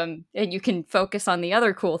and you can focus on the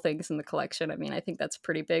other cool things in the collection. I mean, I think that's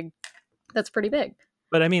pretty big.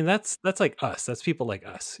 But I mean, that's like us. That's people like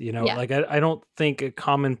us, Yeah. Like I don't think a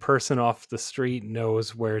common person off the street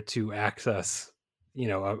knows where to access,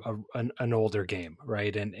 an older game,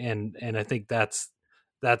 right? And I think that's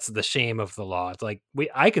the shame of the law. It's like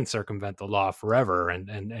I can circumvent the law forever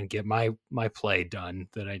and get my play done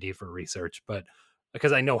that I need for research, but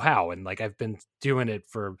because I know how, and like I've been doing it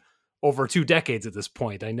for over 2 decades at this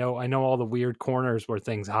point. I know all the weird corners where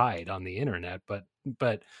things hide on the internet,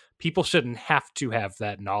 but people shouldn't have to have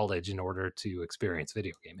that knowledge in order to experience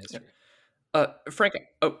video game history. Frank,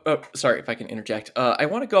 sorry if I can interject. I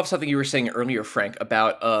want to go off something you were saying earlier, Frank,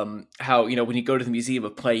 about how, when you go to the Museum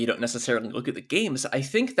of Play, you don't necessarily look at the games. I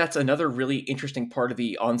think that's another really interesting part of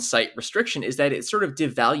the on-site restriction, is that it sort of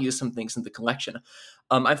devalues some things in the collection.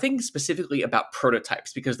 I'm thinking specifically about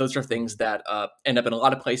prototypes, because those are things that end up in a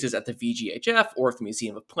lot of places at the VGHF or at the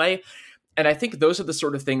Museum of Play. And I think those are the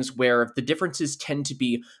sort of things where the differences tend to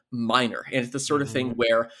be minor. And it's the sort of thing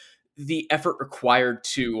where the effort required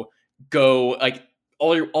to go like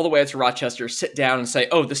all the way out to Rochester, sit down and say,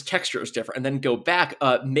 oh, this texture is different, and then go back,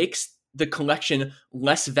 makes the collection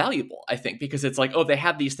less valuable, I think, because it's like, oh, they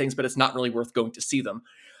have these things, but it's not really worth going to see them.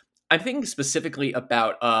 I'm thinking specifically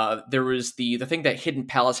about there was the thing that Hidden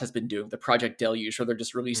Palace has been doing, the Project Deluge, where they're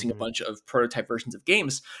just releasing a bunch of prototype versions of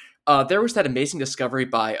games. There was that amazing discovery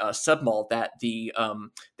by Submall that they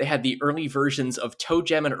had the early versions of Toe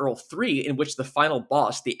Jam and Earl 3, in which the final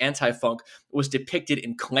boss, the Anti-Funk, was depicted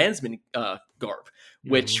in Klansman garb,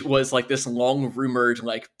 which was like this long rumored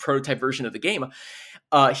like prototype version of the game.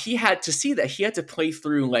 He had to see that. He had to play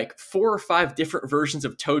through like 4 or 5 different versions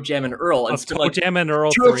of Toe Jam and Earl, and Toe Jam and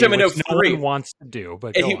Earl 3, which no one wants to do.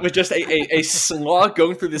 But and it was just a slog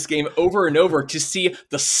going through this game over and over to see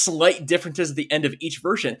the slight differences at the end of each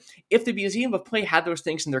version. If the Museum of Play had those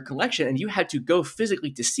things in their collection and you had to go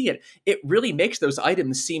physically to see it, it really makes those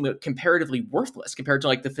items seem comparatively worthless compared to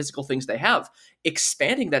like the physical things they have.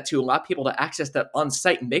 Expanding that to allow people to access that on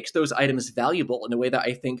site makes those items valuable in a way that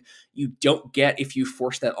I think you don't get if you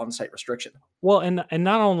force that on-site restriction. Well, and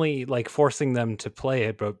not only like forcing them to play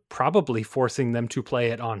it, but probably forcing them to play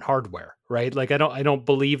it on hardware, right? Like I don't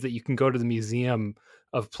believe that you can go to the Museum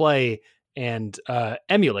of Play and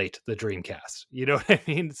emulate the Dreamcast. You know what I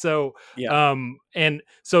mean? So and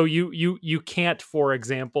so you can't, for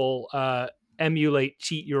example,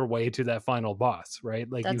 cheat your way to that final boss, right?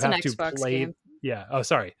 Like That's you have an to Xbox play. game. Yeah. Oh,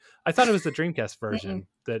 sorry. I thought it was the Dreamcast version.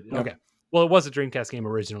 Okay. Well, it was a Dreamcast game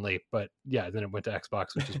originally, but yeah, then it went to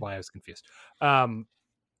Xbox, which is why I was confused.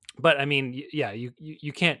 But I mean, yeah,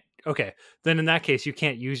 you can't. Okay, then in that case, you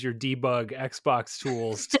can't use your debug Xbox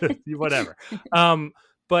tools to whatever.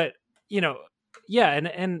 But you know, yeah,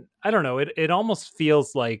 and I don't know. It almost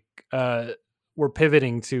feels like we're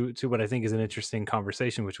pivoting to what I think is an interesting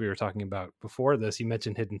conversation, which we were talking about before this. You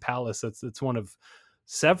mentioned Hidden Palace. It's one of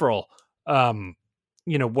several,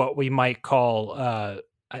 what we might call.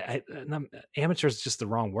 Amateur is just the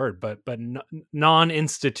wrong word, but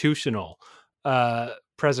non-institutional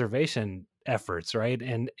preservation efforts, right?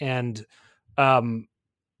 And I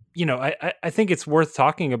think it's worth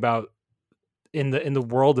talking about in the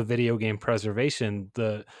world of video game preservation,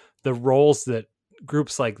 the roles that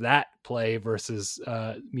groups like that play versus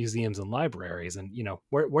museums and libraries, and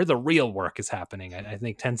where the real work is happening. I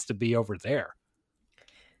think tends to be over there.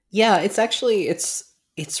 Yeah,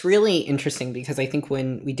 it's really interesting because I think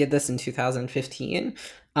when we did this in 2015,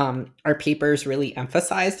 our papers really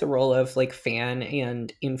emphasized the role of like fan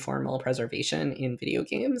and informal preservation in video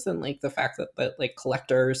games, and like the fact that like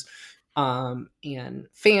collectors and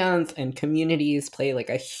fans and communities play like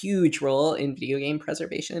a huge role in video game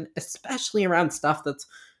preservation, especially around stuff that's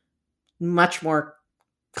much more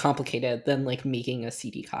complicated than like making a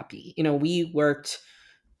CD copy. We worked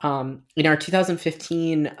in our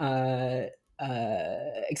 2015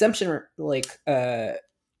 exemption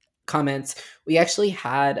comments. We actually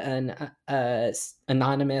had an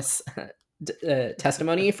anonymous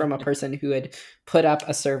testimony from a person who had put up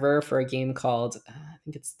a server for a game called I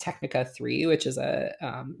think it's Technica 3, which is a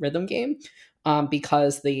rhythm game,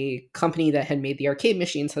 because the company that had made the arcade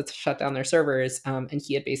machines had shut down their servers, and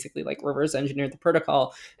he had basically like reverse engineered the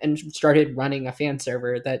protocol and started running a fan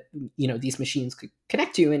server that these machines could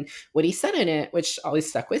connect to. And what he said in it, which always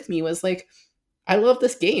stuck with me, was like, I love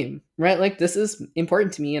this game, right? Like this is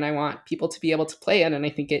important to me and I want people to be able to play it, and I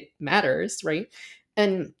think it matters, right?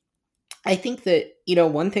 And I think that,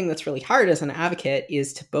 one thing that's really hard as an advocate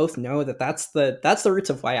is to both know that that's the roots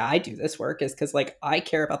of why I do this work, is because like I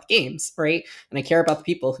care about the games, right? And I care about the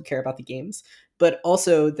people who care about the games, but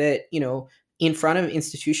also that, in front of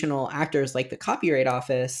institutional actors like the Copyright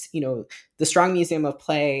Office, the Strong Museum of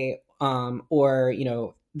Play, or,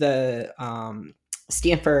 the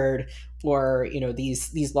Stanford, or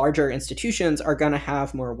these larger institutions are going to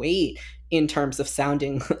have more weight in terms of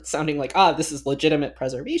sounding like, this is legitimate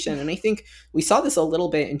preservation. And I think we saw this a little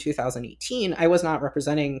bit in 2018. I was not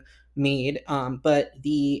representing MADE, but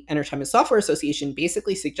the Entertainment Software Association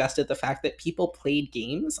basically suggested the fact that people played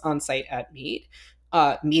games on site at MADE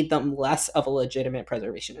made them less of a legitimate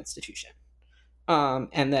preservation institution.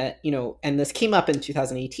 And that, and this came up in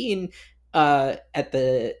 2018 at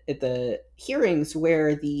the hearings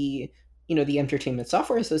where the Entertainment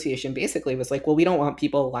Software Association basically was like, well, we don't want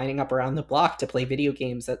people lining up around the block to play video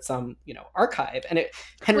games at some, archive. And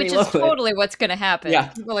Which is totally what's going to happen. Yeah.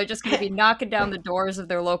 People are just going to be knocking down the doors of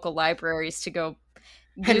their local libraries to go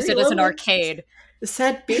use it as an arcade.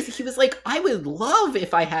 Said basically, he was like, I would love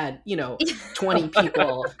if I had 20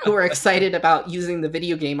 people who are excited about using the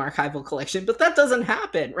video game archival collection, but that doesn't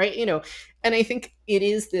happen, right? And I think it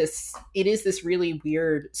is this really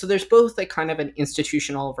weird, so there's both like kind of an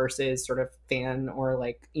institutional versus sort of fan or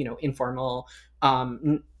like informal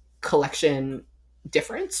collection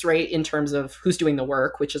difference, right, in terms of who's doing the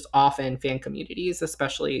work, which is often fan communities,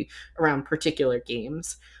 especially around particular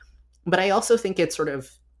games. But I also think it's sort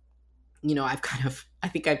of I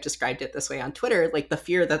think I've described it this way on Twitter, like the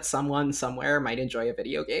fear that someone somewhere might enjoy a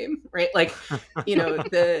video game, right? Like,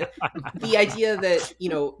 the idea that,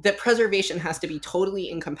 that preservation has to be totally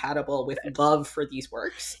incompatible with love for these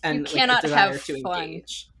works and you cannot have to fun.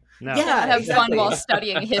 engage. No. You cannot have exactly. fun while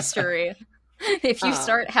studying history. If you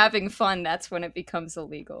start having fun, that's when it becomes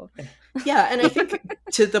illegal. Yeah, and I think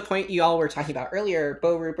to the point you all were talking about earlier,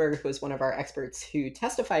 Bo Ruberg, who was one of our experts who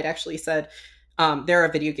testified, actually said they're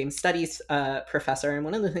a video game studies professor, and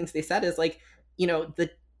one of the things they said is like,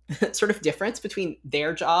 the sort of difference between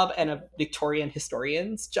their job and a Victorian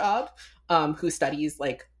historian's job, who studies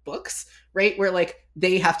like books, right? Where like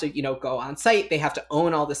they have to, go on site, they have to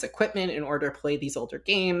own all this equipment in order to play these older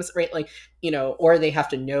games, right? Like, or they have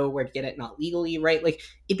to know where to get it not legally, right? Like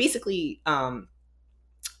it basically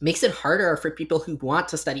makes it harder for people who want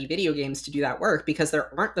to study video games to do that work because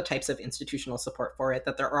there aren't the types of institutional support for it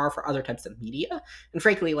that there are for other types of media. And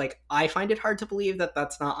frankly, like I find it hard to believe that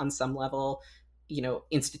that's not on some level,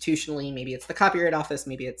 institutionally. Maybe it's the Copyright Office,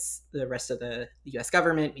 maybe it's the rest of the US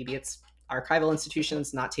government, maybe it's archival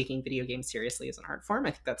institutions not taking video games seriously as an art form.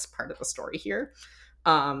 I think that's part of the story here.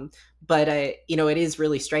 But it is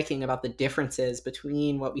really striking about the differences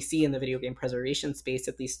between what we see in the video game preservation space,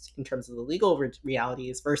 at least in terms of the legal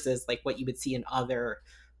realities, versus like what you would see in other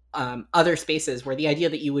spaces, where the idea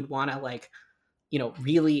that you would want to like,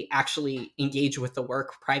 really actually engage with the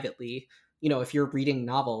work privately, if you're reading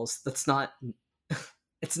novels, that's not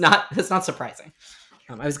surprising.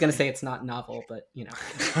 I was going to say it's not novel, but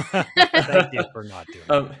Thank you for not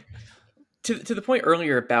doing it. To the point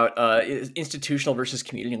earlier about institutional versus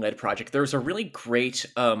community-led project, there was a really great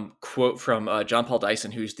quote from John Paul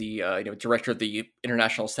Dyson, who's the director of the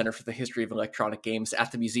International Center for the History of Electronic Games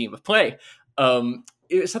at the Museum of Play. It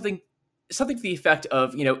was something to the effect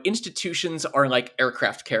of, institutions are like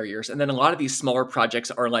aircraft carriers, and then a lot of these smaller projects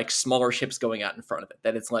are like smaller ships going out in front of it.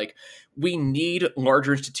 That it's like, we need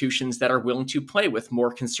larger institutions that are willing to play with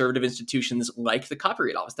more conservative institutions like the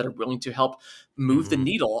Copyright Office that are willing to help move the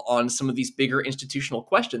needle on some of these bigger institutional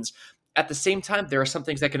questions. At the same time, there are some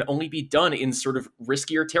things that can only be done in sort of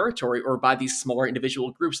riskier territory or by these smaller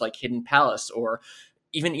individual groups like Hidden Palace, or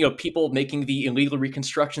even, people making the illegal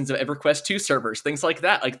reconstructions of EverQuest 2 servers, things like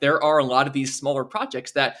that. Like there are a lot of these smaller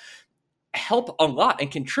projects that help a lot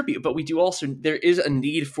and contribute, but there is a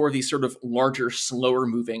need for these sort of larger, slower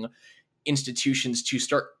moving institutions to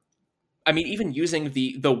start, even using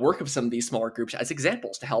the work of some of these smaller groups as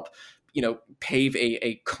examples to help, pave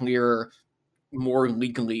a clearer, more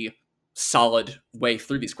legally solid way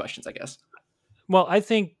through these questions, I guess. Well, I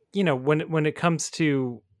think, when it comes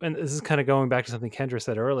to, and this is kind of going back to something Kendra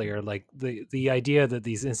said earlier, like the idea that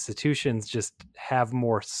these institutions just have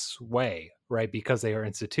more sway, right? Because they are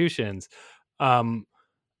institutions. The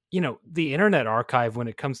Internet Archive, when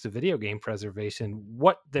it comes to video game preservation,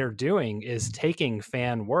 what they're doing is taking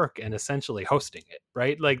fan work and essentially hosting it,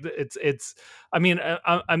 right? Like I'm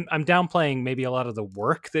downplaying maybe a lot of the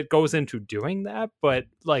work that goes into doing that, but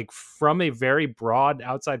like from a very broad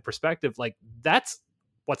outside perspective, like that's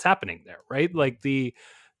what's happening there, right? Like the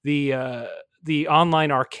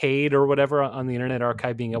online arcade or whatever on the Internet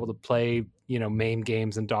Archive being able to play, MAME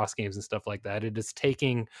games and DOS games and stuff like that. It is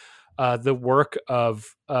taking the work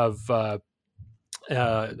of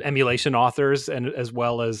emulation authors and as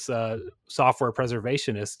well as software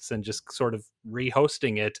preservationists and just sort of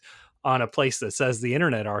rehosting it on a place that says the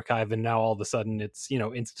Internet Archive, and now all of a sudden it's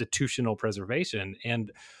institutional preservation.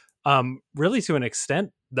 And really, to an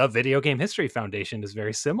extent, the Video Game History Foundation is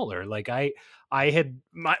very similar. Like I had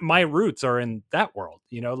my roots are in that world,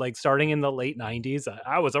 like starting in the late 90s,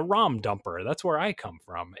 I was a ROM dumper. That's where I come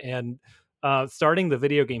from. And starting the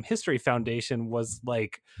Video Game History Foundation was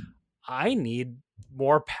like, I need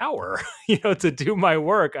more power, to do my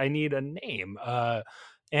work. I need a name.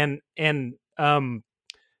 And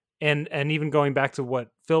even going back to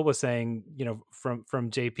what Phil was saying, from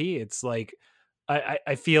JP, it's like,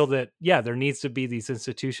 I feel that, there needs to be these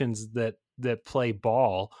institutions that play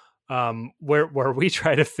ball, where we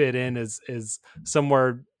try to fit in is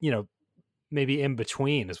somewhere, maybe in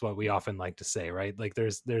between is what we often like to say, right? Like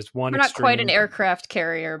there's one. We're not quite an aircraft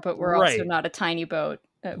carrier, but we're also not a tiny boat.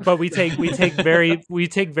 But we take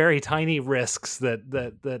very tiny risks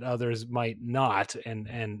that others might not,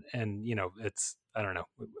 and it's, I don't know.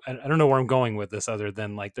 I don't know where I'm going with this, other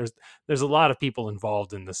than like there's a lot of people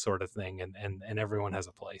involved in this sort of thing, and everyone has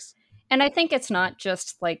a place. And I think it's not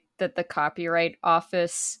just like that the Copyright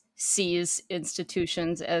Office sees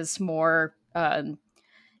institutions as more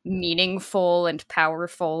meaningful and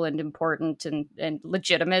powerful and important and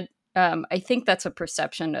legitimate. I think that's a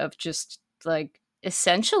perception of just like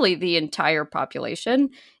essentially the entire population,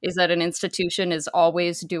 is that an institution is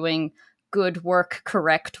always doing good work,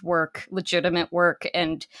 correct work, legitimate work,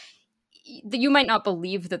 and you might not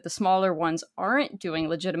believe that the smaller ones aren't doing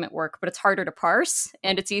legitimate work, but it's harder to parse,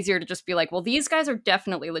 and it's easier to just be like, well, these guys are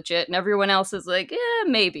definitely legit, and everyone else is like,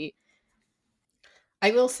 maybe.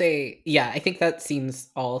 I will say, yeah, I think that seems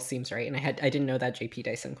right, and I didn't know that JP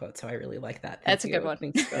Dyson quote, so I really like that. That's a good one.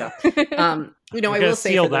 Thanks, Phil. Yeah. I will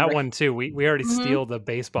steal say that one too. We already steal the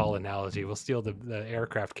baseball analogy. We'll steal the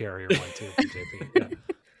aircraft carrier one too from JP.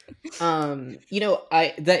 Yeah.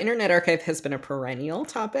 The Internet Archive has been a perennial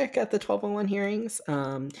topic at the 1201 hearings.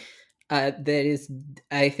 That is,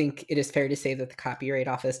 I think it is fair to say that the Copyright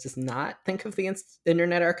Office does not think of the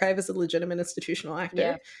Internet Archive as a legitimate institutional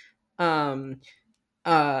actor. Yeah.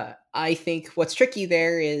 I think what's tricky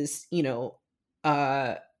there is,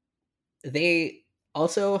 they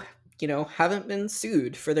also, haven't been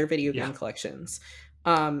sued for their video game collections.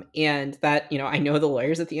 And that, I know the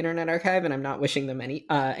lawyers at the Internet Archive, and I'm not wishing them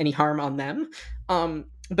any harm on them.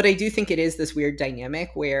 But I do think it is this weird dynamic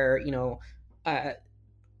where,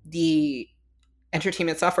 the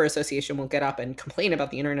Entertainment Software Association will get up and complain about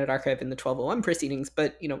the Internet Archive in the 1201 proceedings.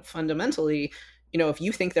 But, fundamentally, if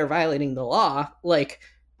you think they're violating the law, like,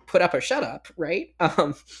 put up or shut up, right?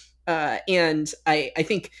 And I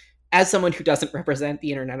think as someone who doesn't represent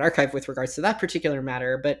the Internet Archive with regards to that particular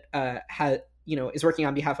matter, but is working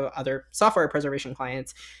on behalf of other software preservation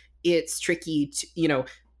clients, it's tricky to,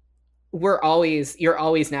 you're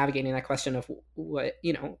always navigating that question of what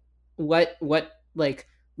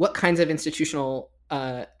kinds of institutional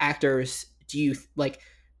actors do you like,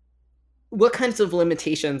 what kinds of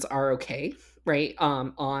limitations are okay, right,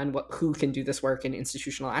 on who can do this work in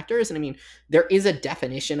institutional actors. And I mean, there is a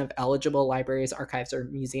definition of eligible libraries, archives, or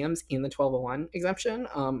museums in the 1201 exemption.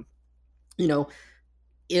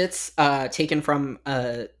 It's taken from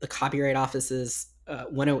the Copyright Office's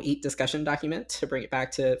 108 discussion document, to bring it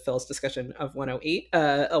back to Phil's discussion of 108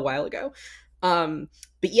 a while ago. But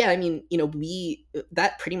yeah, I mean,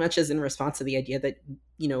 that pretty much is in response to the idea that,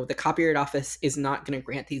 the Copyright Office is not going to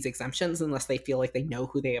grant these exemptions unless they feel like they know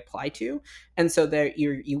who they apply to. And so there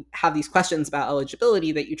you have these questions about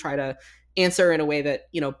eligibility that you try to answer in a way that,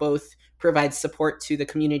 both provides support to the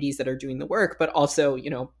communities that are doing the work, but also,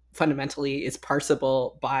 fundamentally is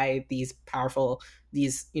parsable by these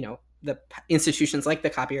the institutions like the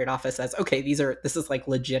Copyright Office as, okay, this is like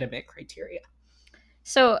legitimate criteria.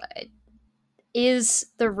 So is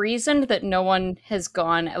the reason that no one has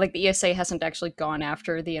gone, like the ESA hasn't actually gone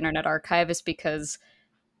after the Internet Archive, is because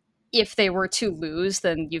if they were to lose,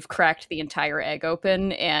 then you've cracked the entire egg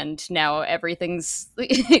open, and now everything's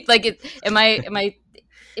like, am I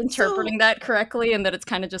interpreting that correctly? And that it's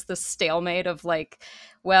kind of just this stalemate of like,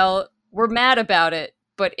 well, we're mad about it,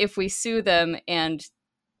 but if we sue them and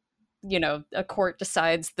a court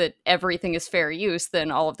decides that everything is fair use, then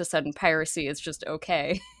all of a sudden piracy is just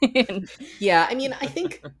okay. Yeah, I mean, I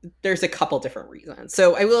think there's a couple different reasons.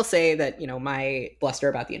 So I will say that, my bluster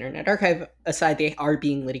about the Internet Archive aside, they are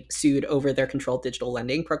being sued over their controlled digital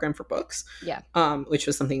lending program for books. Yeah. Which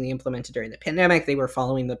was something they implemented during the pandemic. They were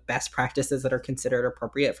following the best practices that are considered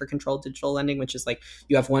appropriate for controlled digital lending, which is like,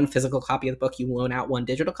 you have one physical copy of the book, you loan out one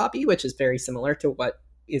digital copy, which is very similar to what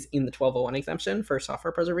is in the 1201 exemption for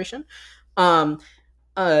software preservation. But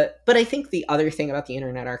I think the other thing about the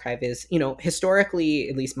Internet Archive is, historically,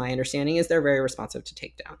 at least my understanding is they're very responsive to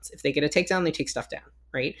takedowns. If they get a takedown, they take stuff down,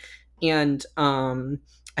 right? And I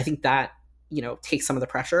think that, takes some of the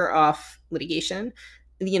pressure off litigation.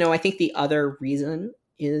 I think the other reason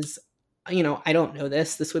is, I don't know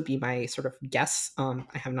this. This would be my sort of guess. I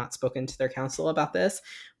have not spoken to their counsel about this,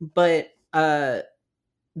 but the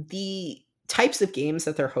types of games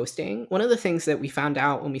that they're hosting, one of the things that we found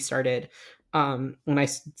out when we started, when I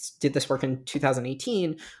did this work in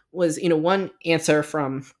 2018, was, one answer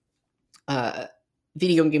from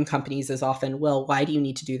video game companies is often, well, why do you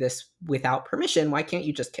need to do this without permission? Why can't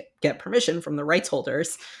you just get permission from the rights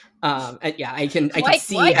holders? Yeah, I can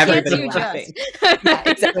see everybody laughing. Yeah,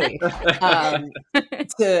 exactly.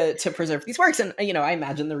 To preserve these works. And, I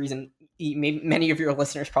imagine the reason, many of your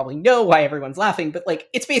listeners probably know why everyone's laughing, but like,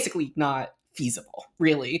 it's basically not feasible,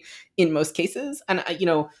 really, in most cases. And,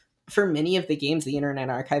 for many of the games the Internet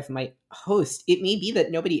Archive might host, it may be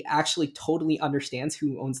that nobody actually totally understands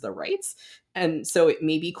who owns the rights. And so it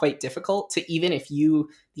may be quite difficult to, even if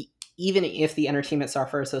the Entertainment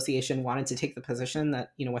Software Association wanted to take the position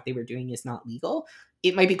that, what they were doing is not legal,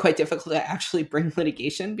 it might be quite difficult to actually bring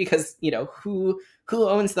litigation because, who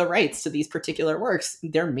owns the rights to these particular works?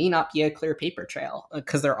 There may not be a clear paper trail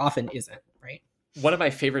because there often isn't, right? One of my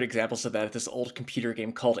favorite examples of that is this old computer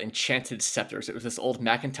game called Enchanted Scepters. It was this old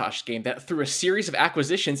Macintosh game that, through a series of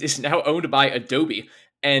acquisitions, is now owned by Adobe.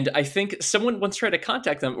 And I think someone once tried to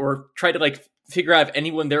contact them or tried to like figure out if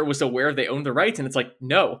anyone there was aware they owned the rights, and it's like,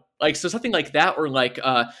 no. Like, so something like that, or like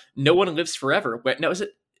No One Lives Forever. Wait, no, is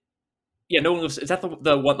it? Yeah, No One Lives. Is that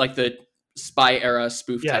the one, like the spy era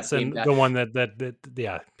spoof type Yes, game? and That, the one that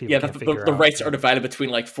yeah, people yeah, can't figure the out. rights are divided between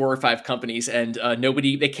like 4 or 5 companies, and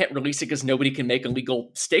they can't release it because nobody can make a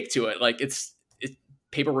legal stake to it. Like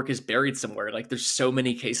paperwork is buried somewhere. Like there's so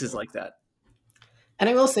many cases like that. And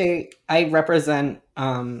I will say, I represent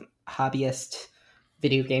hobbyist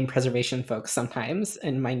video game preservation folks sometimes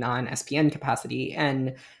in my non-SPN capacity,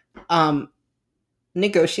 and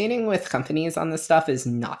negotiating with companies on this stuff is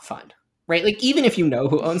not fun, right? Like, even if you know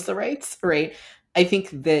who owns the rights, right? I think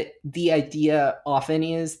that the idea often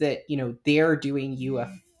is that, you know, they're doing you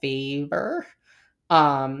a favor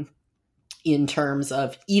in terms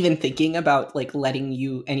of even thinking about like letting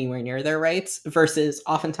you anywhere near their rights, versus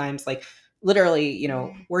oftentimes like literally, you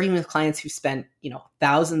know, working with clients who spent, you know,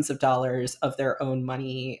 thousands of dollars of their own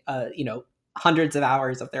money, you know, hundreds of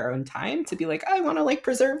hours of their own time to be like, I want to like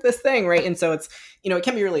preserve this thing, right? And so it's, you know, it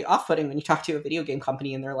can be really off-putting when you talk to a video game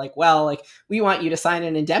company and they're like, well, like, we want you to sign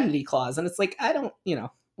an indemnity clause, and it's like, I don't, you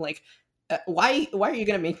know, like, why are you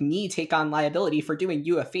going to make me take on liability for doing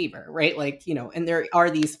you a favor, right? Like, you know, and there are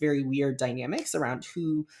these very weird dynamics around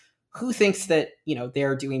who thinks that, you know,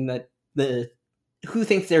 they're doing the who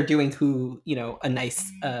thinks they're doing who, you know, a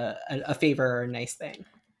nice a favor or a nice thing.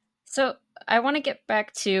 So I want to get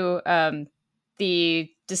back to the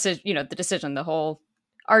decision, you know, the whole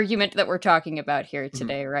argument that we're talking about here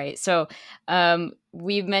today, right? So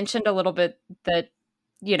we mentioned a little bit that,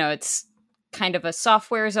 you know, it's kind of a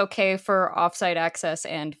software is okay for offsite access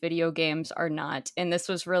and video games are not. And this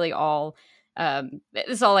was really all, this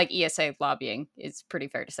is all like ESA lobbying, is pretty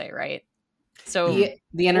fair to say, right? So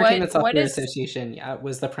the Entertainment Software Association,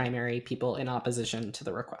 was the primary people in opposition to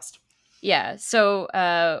the request. Yeah.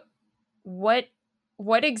 So what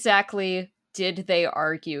exactly did they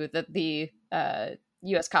argue that the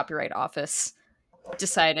U.S. Copyright Office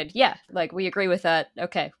decided? Yeah, like, we agree with that.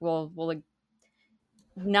 Okay, we'll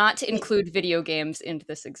not include video games into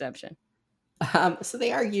this exemption. So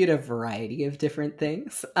they argued a variety of different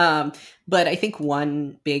things, but I think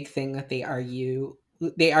one big thing that they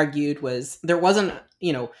argued was there wasn't,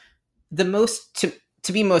 you know, the most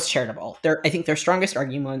to be most charitable. I think their strongest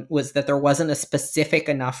argument was that there wasn't a specific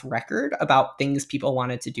enough record about things people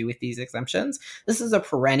wanted to do with these exemptions. This is a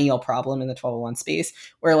perennial problem in the 1201 space,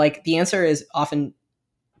 where like the answer is often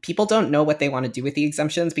people don't know what they want to do with the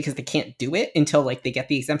exemptions because they can't do it until like they get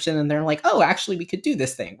the exemption and they're like, oh, actually we could do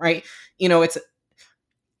this thing, right? You know, it's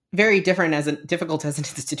very difficult as an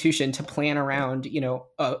institution to plan around, you know,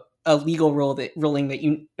 a legal ruling that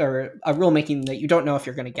you, or a rulemaking that you don't know if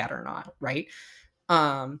you're going to get or not, right?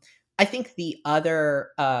 I think the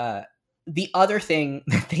other thing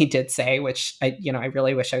that they did say, which I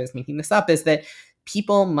really wish I was making this up, is that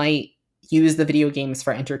people might use the video games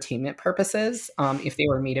for entertainment purposes if they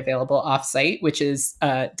were made available off-site, which is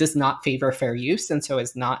does not favor fair use, and so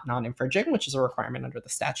is not non-infringing, which is a requirement under the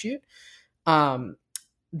statute.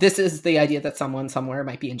 This is the idea that someone somewhere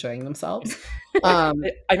might be enjoying themselves. I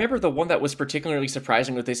remember the one that was particularly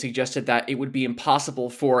surprising was they suggested that it would be impossible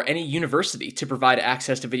for any university to provide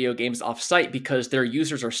access to video games off-site because their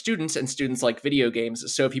users are students, and students like video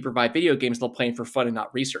games. So if you provide video games, they'll play them for fun and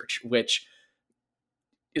not research, which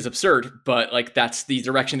is absurd, but like that's the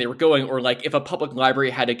direction they were going. Or like if a public library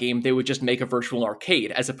had a game, they would just make a virtual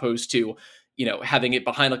arcade as opposed to, you know, having it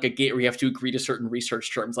behind like a gate where you have to agree to certain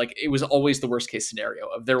research terms. Like it was always the worst case scenario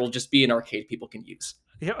of there will just be an arcade people can use.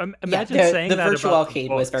 Yeah, imagine saying the that virtual about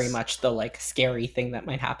arcade was very much the like scary thing that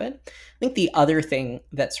might happen. I think the other thing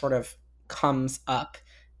that sort of comes up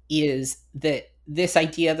is that this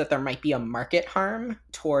idea that there might be a market harm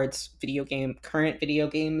towards current video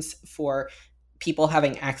games for people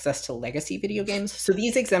having access to legacy video games. So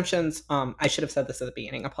these exemptions, I should have said this at the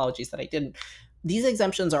beginning, apologies that I didn't. These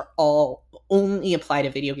exemptions are all only apply to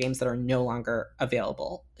video games that are no longer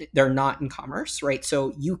available. They're not in commerce, right?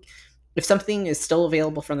 So if something is still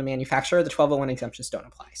available from the manufacturer, the 1201 exemptions don't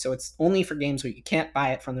apply. So it's only for games where you can't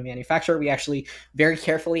buy it from the manufacturer. We actually very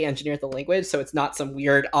carefully engineered the language, so it's not some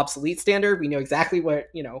weird obsolete standard. We know exactly what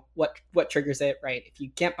triggers it, right? If you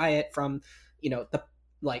can't buy it from, you know,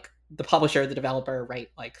 the publisher, the developer, right?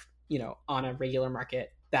 Like, you know, on a regular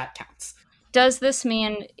market, that counts. Does this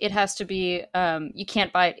mean it has to be, you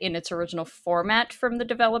can't buy it in its original format from the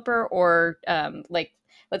developer, or like,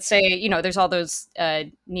 let's say, you know, there's all those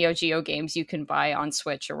Neo Geo games you can buy on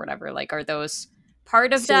Switch or whatever. Like, are those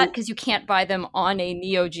part of that because you can't buy them on a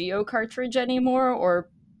Neo Geo cartridge anymore, or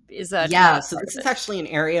is that so this is actually an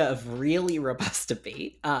area of really robust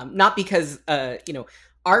debate. Not because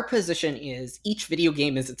our position is each video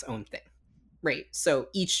game is its own thing, right? So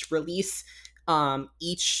each release type,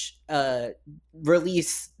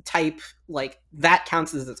 like, that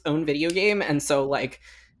counts as its own video game. And so, like,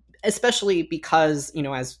 especially because,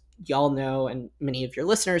 as y'all know and many of your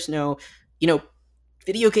listeners know,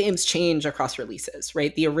 video games change across releases,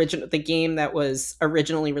 right? The game that was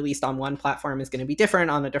originally released on one platform is going to be different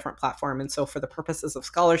on a different platform. And so for the purposes of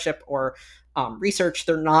scholarship or research,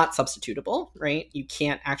 they're not substitutable, right? You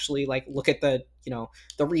can't actually, like, look at the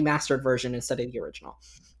remastered version instead of the original.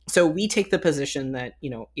 So we take the position that,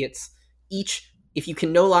 it's each, if you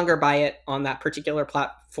can no longer buy it on that particular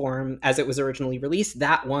platform as it was originally released,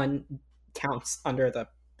 that one counts under the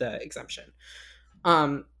exemption.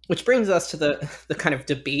 Which brings us to the kind of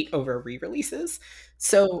debate over re-releases.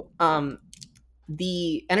 So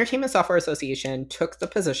the Entertainment Software Association took the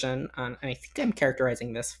position, and I think I'm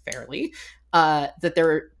characterizing this fairly, that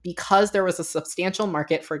because there was a substantial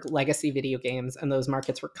market for legacy video games, and those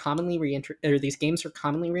markets were commonly these games were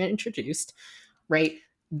commonly reintroduced, right?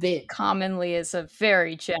 Commonly is a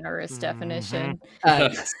very generous definition.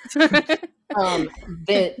 That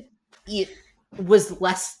it was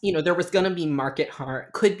less, there was going to be market harm.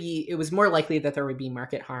 It was more likely that there would be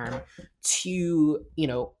market harm to,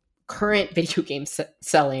 current video game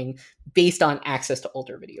selling based on access to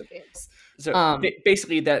older video games. So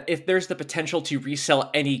basically, that if there's the potential to resell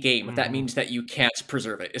any game, that means that you can't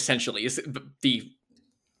preserve it, essentially, is the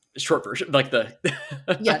short version. Like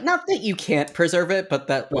yeah, not that you can't preserve it, but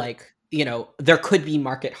that, like, there could be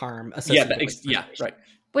market harm associated right.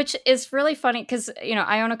 Which is really funny because,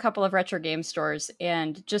 I own a couple of retro game stores,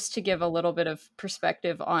 and just to give a little bit of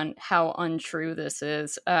perspective on how untrue this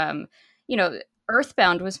is,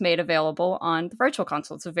 Earthbound was made available on the Virtual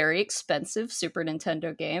Console. It's a very expensive Super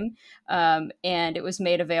Nintendo game, and it was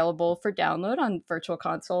made available for download on Virtual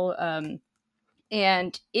Console,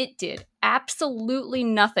 and it did absolutely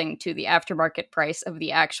nothing to the aftermarket price of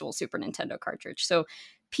the actual Super Nintendo cartridge. So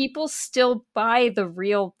people still buy the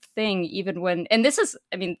real thing even when, and this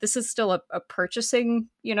is still a purchasing,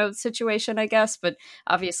 situation, I guess, but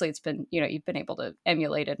obviously it's been, you've been able to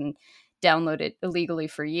emulate it and download it illegally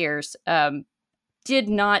for years, did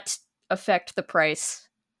not affect the price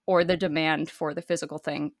or the demand for the physical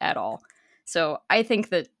thing at all. So I think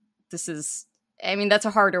that this is, that's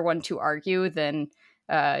a harder one to argue than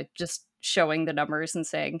just showing the numbers and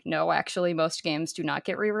saying, no, actually most games do not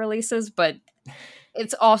get re-releases, but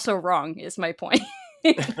it's also wrong, is my point.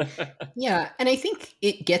 Yeah, and I think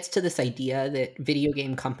it gets to this idea that video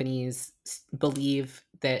game companies believe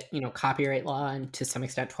that, copyright law, and to some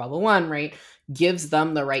extent 1201, right, gives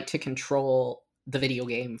them the right to control the video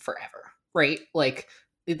game forever, right? Like,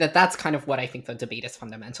 that's kind of what I think the debate is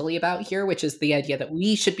fundamentally about here, which is the idea that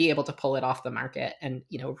we should be able to pull it off the market and,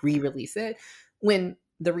 re-release it, when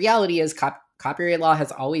the reality is copyright law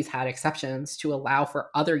has always had exceptions to allow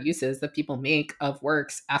for other uses that people make of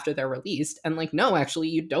works after they're released. And, like, no, actually,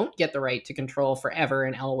 you don't get the right to control forever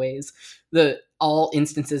and always all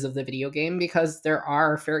instances of the video game, because there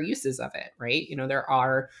are fair uses of it, right?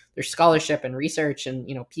 There's scholarship and research and,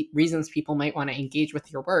 reasons people might want to engage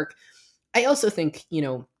with your work. I also think,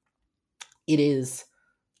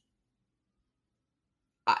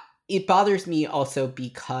 it bothers me also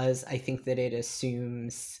because I think that it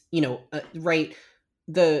assumes, right,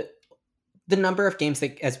 the number of games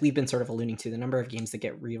that, as we've been sort of alluding to, the number of games that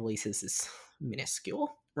get re-releases is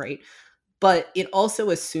minuscule, right? But it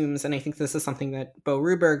also assumes, and I think this is something that Bo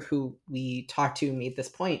Ruberg, who we talked to, made this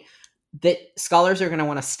point, that scholars are going to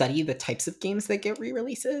want to study the types of games that get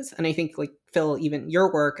re-releases. And I think, like, Phil, even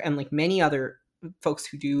your work and, like, many other folks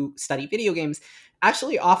who do study video games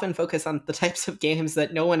actually often focus on the types of games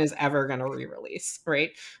that no one is ever going to re-release, right?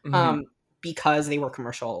 Mm-hmm. Because they weren't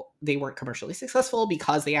commercially successful,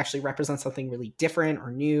 because they actually represent something really different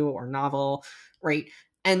or new or novel, right?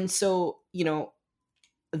 And so,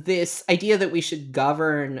 this idea that we should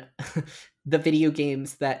govern the video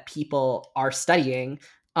games that people are studying,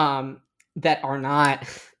 that are not,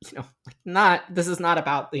 this is not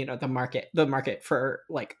about, the market for,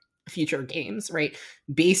 like, future games, right,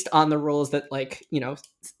 based on the rules that, like,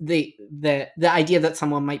 the idea that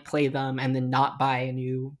someone might play them and then not buy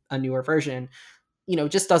a newer version,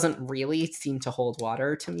 just doesn't really seem to hold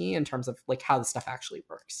water to me in terms of, like, how the stuff actually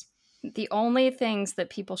works. The only things that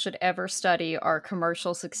people should ever study are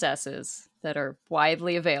commercial successes that are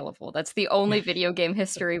widely available. That's the only video game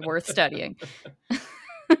history worth studying.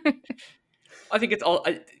 I think it's all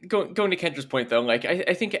going to Kendra's point though. Like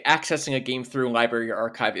I think accessing a game through a library or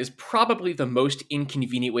archive is probably the most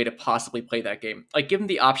inconvenient way to possibly play that game. Like given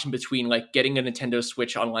the option between like getting a Nintendo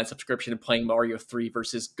Switch online subscription and playing Mario 3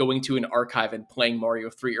 versus going to an archive and playing Mario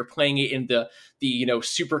 3 or playing it in the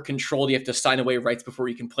super controlled, you have to sign away rights before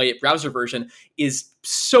you can play it browser version is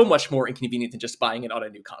so much more inconvenient than just buying it on a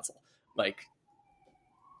new console. Like,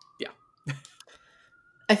 yeah.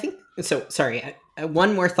 I think so. Sorry,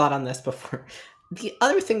 one more thought on this before. The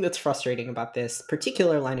other thing that's frustrating about this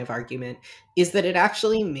particular line of argument is that it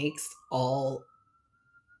actually makes all,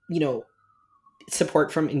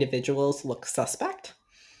 support from individuals look suspect.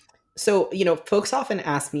 So, folks often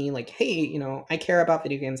ask me like, hey, I care about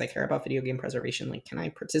video games. I care about video game preservation. Like, can I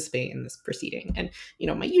participate in this proceeding? And,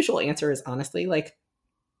 my usual answer is honestly like,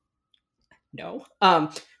 no.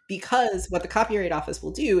 Because what the Copyright Office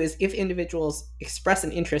will do is if individuals express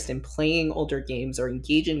an interest in playing older games or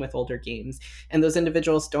engaging with older games, and those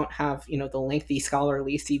individuals don't have, the lengthy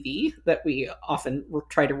scholarly CV that we often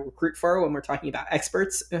try to recruit for when we're talking about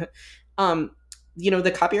experts, the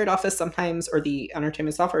Copyright Office sometimes, or the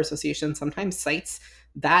Entertainment Software Association sometimes cites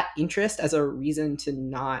that interest as a reason to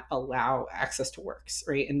not allow access to works,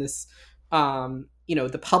 right? And this,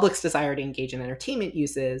 the public's desire to engage in entertainment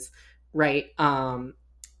uses, right?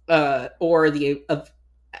 Or the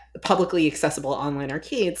publicly accessible online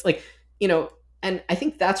arcades, and I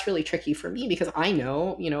think that's really tricky for me because I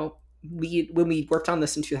know, when we worked on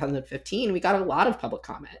this in 2015, we got a lot of public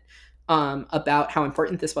comment about how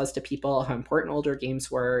important this was to people, how important older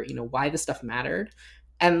games were, why this stuff mattered.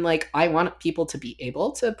 And I want people to be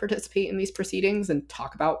able to participate in these proceedings and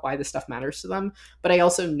talk about why this stuff matters to them. But I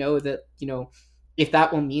also know that, if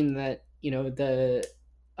that will mean that,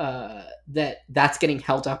 that's getting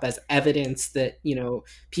held up as evidence that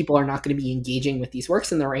people are not going to be engaging with these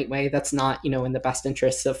works in the right way, that's not in the best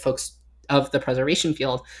interests of folks of the preservation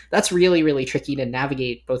field. That's really, really tricky to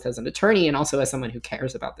navigate, both as an attorney and also as someone who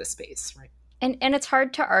cares about this space, right? And it's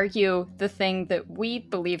hard to argue the thing that we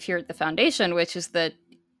believe here at the Foundation, which is that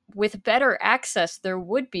with better access, there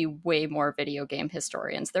would be way more video game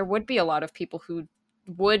historians. There would be a lot of people who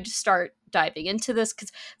would start diving into this,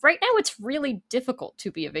 because right now it's really difficult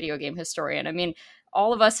to be a video game historian. I mean,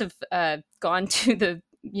 all of us have gone to the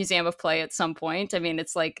Museum of Play at some point. I mean,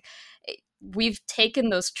 it's like we've taken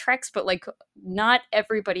those treks, but not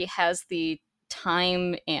everybody has the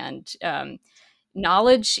time and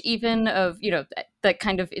knowledge even of, that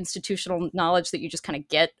kind of institutional knowledge that you just kind of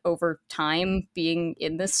get over time being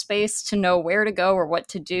in this space to know where to go or what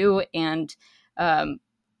to do. And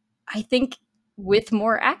I think with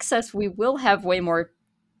more access, we will have way more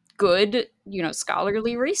good,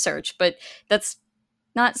 scholarly research, but that's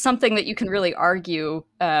not something that you can really argue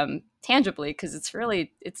tangibly, because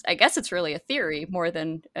I guess it's really a theory more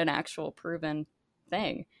than an actual proven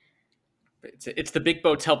thing. It's the big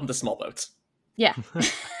boats helping the small boats. Yeah.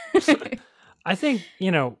 I think,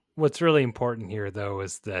 what's really important here, though,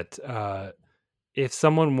 is that if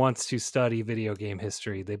someone wants to study video game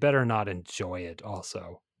history, they better not enjoy it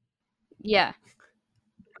also. Yeah.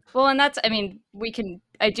 Well, and that's, I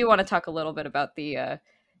do want to talk a little bit about the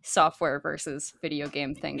software versus video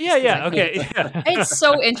game thing. Yeah, okay. Yeah. It's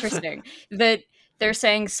so interesting that they're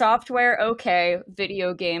saying software, okay,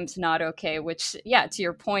 video games, not okay, which, yeah, to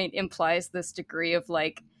your point, implies this degree of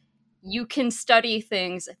you can study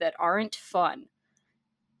things that aren't fun.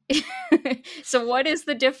 So what is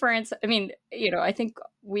the difference? I mean, I think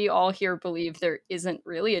we all here believe there isn't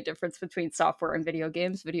really a difference between software and video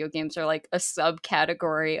games. Video games are a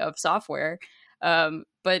subcategory of software.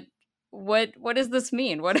 But what does this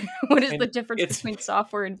mean? What is the difference between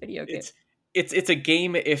software and video games? It's a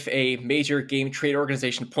game if a major game trade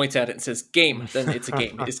organization points at it and says game, then it's a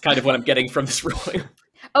game. Is kind of what I'm getting from this ruling.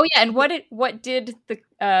 Oh yeah, and what did the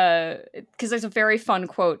because there's a very fun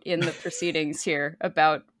quote in the proceedings here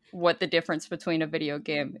about what the difference between a video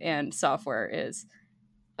game and software is.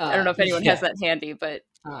 I don't know if anyone has that handy, but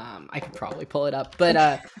I could probably pull it up.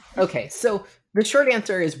 But okay, so the short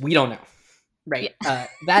answer is we don't know. Right. Yeah.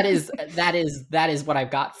 That is what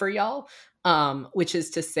I've got for y'all. Which is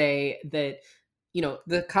to say that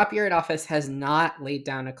the Copyright Office has not laid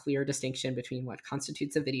down a clear distinction between what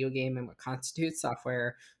constitutes a video game and what constitutes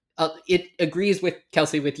software. It agrees with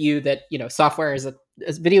Kelsey, with you, that software as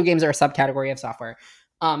video games are a subcategory of software.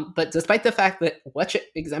 But despite the fact that what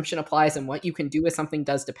exemption applies and what you can do with something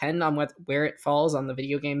does depend on where it falls on the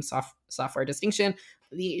video game software distinction,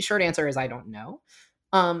 the short answer is I don't know.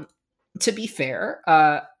 To be fair,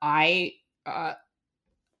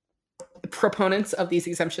 proponents of these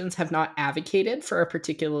exemptions have not advocated for a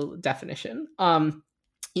particular definition.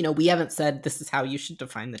 we haven't said this is how you should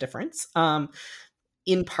define the difference.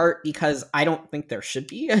 In part because I don't think there should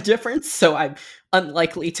be a difference. So I'm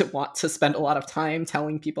unlikely to want to spend a lot of time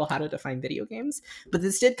telling people how to define video games. But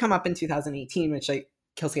this did come up in 2018, which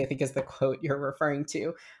Kelsey, I think is the quote you're referring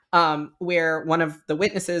to, where one of the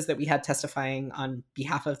witnesses that we had testifying on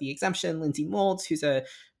behalf of the exemption, Lindsay Molds, who's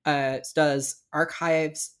does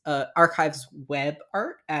archives web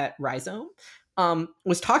art at Rhizome,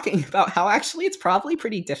 was talking about how actually it's probably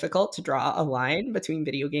pretty difficult to draw a line between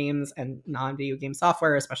video games and non-video game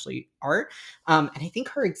software, especially art. And I think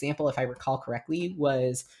her example, if I recall correctly,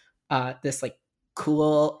 was this like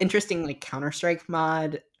cool, interesting like Counter-Strike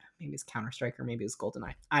mod. Maybe it's Counter-Strike or maybe it's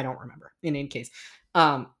GoldenEye. I don't remember. In any case,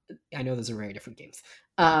 I know those are very different games.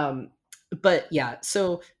 But yeah,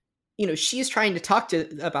 so she's trying to talk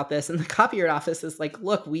about this, and the Copyright Office is like,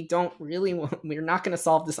 look, we're not going to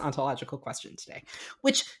solve this ontological question today,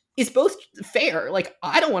 which is both fair. Like,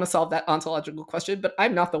 I don't want to solve that ontological question, but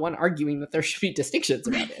I'm not the one arguing that there should be distinctions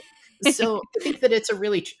about it. So I think that it's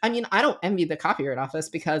I don't envy the Copyright Office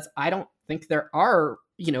because I don't think there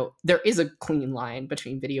is a clean line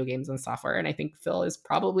between video games and software. And I think Phil is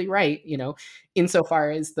probably right, insofar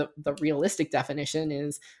as the realistic definition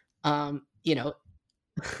is,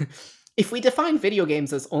 if we define video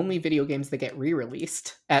games as only video games that get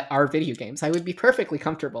re-released at our video games, I would be perfectly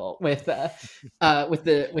comfortable with the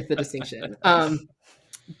distinction.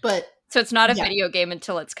 But so it's not a video game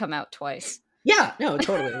until it's come out twice. Yeah, no,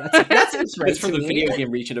 totally. That seems right. It's from the video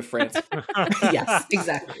game region of France. Yes,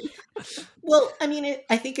 exactly. Well,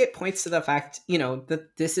 I think it points to the fact, that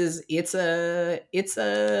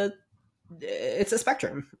it's a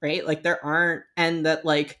spectrum, right? Like there aren't, and that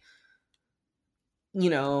like,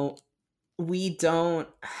 we don't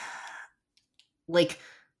like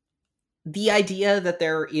the idea that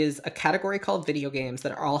there is a category called video games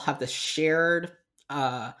that all have this shared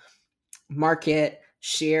market,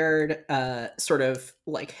 shared sort of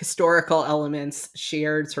like historical elements,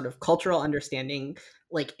 shared sort of cultural understanding,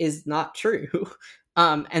 like is not true.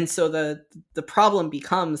 And so the problem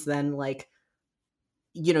becomes then like,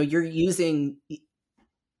 you're using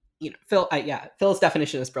Phil's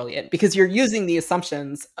definition is brilliant because you're using the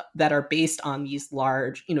assumptions that are based on these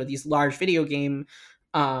large video game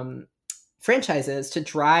franchises to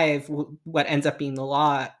drive what ends up being the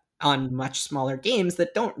law on much smaller games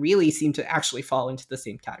that don't really seem to actually fall into the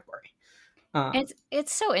same category.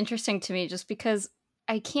 It's so interesting to me just because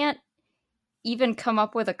I can't even come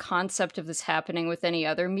up with a concept of this happening with any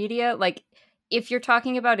other media. Like, if you're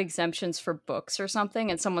talking about exemptions for books or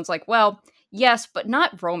something and someone's like, well, yes, but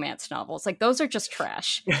not romance novels. Like, those are just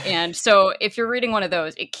trash. And so if you're reading one of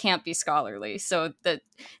those, it can't be scholarly. So that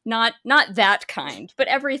not that kind, but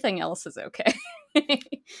everything else is okay.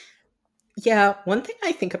 Yeah, one thing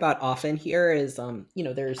I think about often here is,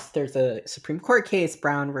 there's a Supreme Court case,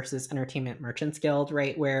 Brown versus Entertainment Merchants Guild,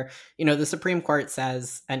 right, where the Supreme Court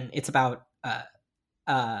says, and it's about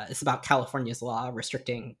California's law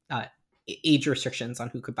restricting age restrictions on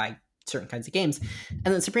who could buy certain kinds of games,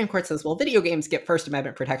 and the Supreme Court says, well, video games get First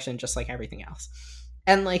Amendment protection just like everything else.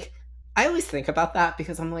 And like, I always think about that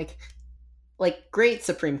because I'm like great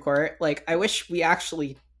Supreme Court, like I wish we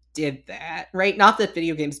actually did that, right? Not that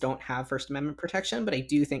video games don't have First Amendment protection, but I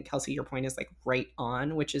do think, Kelsey, your point is like right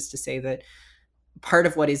on, which is to say that part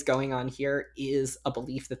of what is going on here is a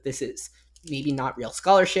belief that this is maybe not real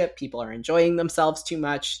scholarship. People are enjoying themselves too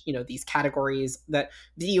much. These categories, that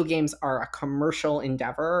video games are a commercial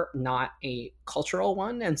endeavor, not a cultural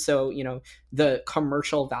one. And so, the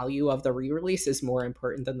commercial value of the re-release is more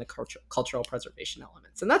important than the cultural preservation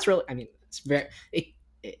elements. And that's really, it's very,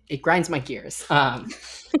 it grinds my gears.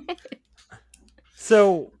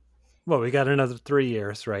 So, well, we got another 3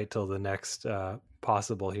 years, right, till the next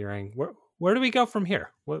possible hearing. Where do we go from here?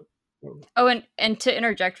 What? Oh, and to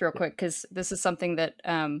interject real quick, because this is something that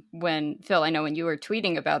when Phil, I know when you were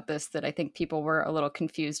tweeting about this, that I think people were a little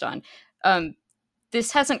confused on.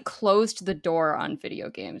 This hasn't closed the door on video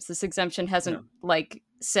games. This exemption hasn't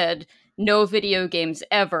said no video games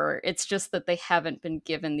ever. It's just that they haven't been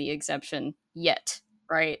given the exemption yet,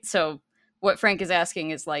 right? So what Frank is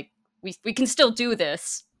asking is like, we can still do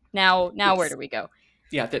this now. Yes. Where do we go?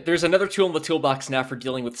 Yeah, there's another tool in the toolbox now for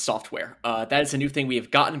dealing with software. That is a new thing we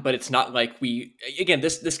have gotten, but it's not like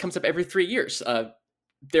this comes up every 3 years.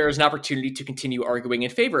 There is an opportunity to continue arguing in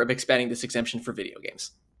favor of expanding this exemption for video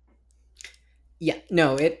games. Yeah,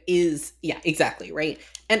 no, it is. Yeah, exactly, right.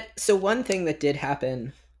 And so one thing that did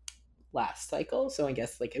happen last cycle, so I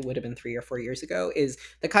guess like it would have been 3 or 4 years ago, is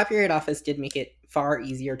the Copyright Office did make it far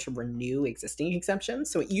easier to renew existing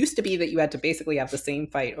exemptions. So it used to be that you had to basically have the same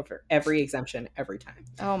fight over every exemption every time.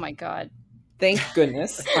 Oh my God. Thank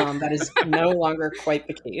goodness. That is no longer quite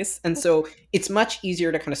the case. And so it's much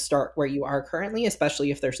easier to kind of start where you are currently,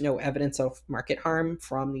 especially if there's no evidence of market harm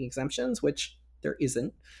from the exemptions, which there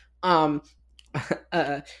isn't, and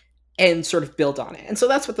sort of build on it. And so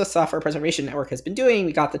that's what the Software Preservation Network has been doing.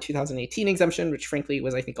 We got the 2018 exemption, which frankly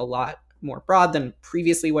was, I think, a lot more broad than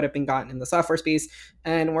previously would have been gotten in the software space.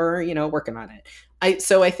 And we're, working on it.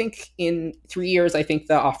 So I think in 3 years, I think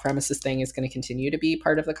the off-premises thing is going to continue to be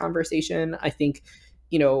part of the conversation. I think,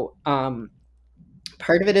 part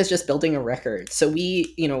of it is just building a record. So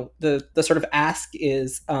we, the sort of ask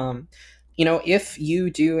is, if you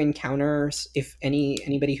do encounters, if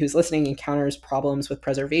anybody who's listening encounters problems with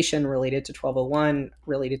preservation related to 1201,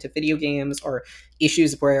 related to video games, or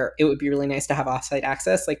issues where it would be really nice to have offsite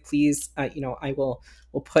access, like please, I will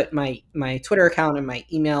put my Twitter account and my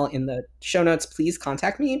email in the show notes. Please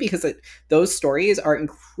contact me, because those stories are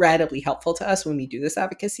incredibly helpful to us when we do this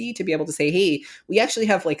advocacy, to be able to say, hey, we actually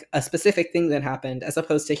have like a specific thing that happened, as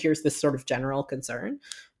opposed to here's this sort of general concern.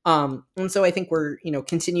 And so I think we're,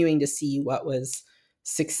 continuing to see what was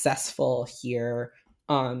successful here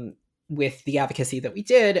with the advocacy that we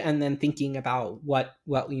did, and then thinking about what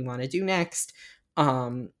we want to do next.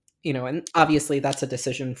 And obviously that's a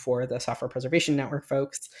decision for the Software Preservation Network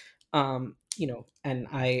folks. And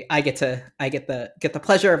I get the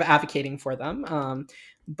pleasure of advocating for them.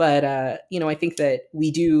 But I think that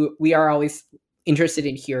we are always interested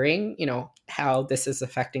in hearing, how this is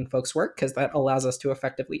affecting folks' work, because that allows us to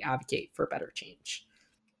effectively advocate for better change.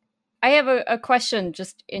 I have a question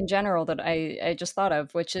just in general that I just thought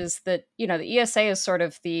of, which is that, the ESA is sort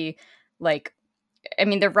of the,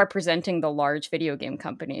 they're representing the large video game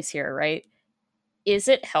companies here, right? Is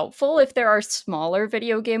it helpful if there are smaller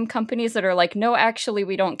video game companies that are like, no, actually,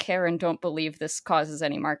 we don't care and don't believe this causes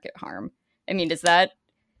any market harm? Is that...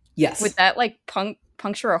 Yes. Would that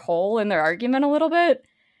puncture a hole in their argument a little bit?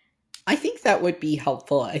 I think that would be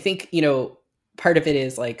helpful. I think, part of it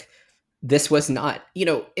is this was not,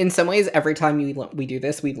 in some ways, every time we do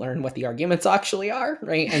this, we learn what the arguments actually are,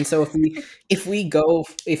 right? And so in the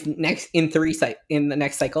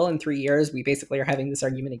next cycle in 3 years, we basically are having this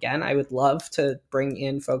argument again, I would love to bring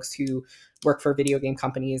in folks who work for video game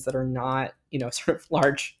companies that are not, sort of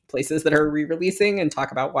large places that are re-releasing, and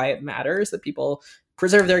talk about why it matters that people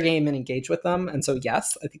preserve their game and engage with them. And so,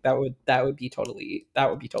 yes, I think that would be totally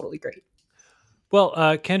great. Well,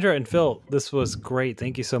 Kendra and Phil, this was great.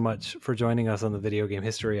 Thank you so much for joining us on the Video Game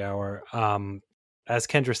History Hour. As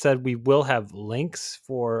Kendra said, we will have links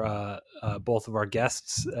for both of our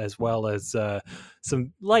guests, as well as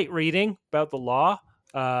some light reading about the law.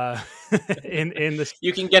 In the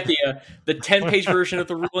you can get the 10-page version of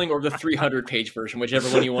the ruling, or the 300-page version, whichever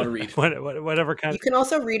one you want to read. Whatever kind. You can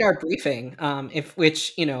also read our briefing,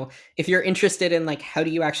 if you're interested in how do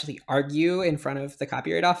you actually argue in front of the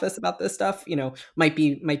Copyright Office about this stuff, might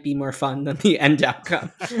be more fun than the end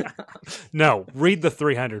outcome. No, read the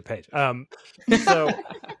 300-page.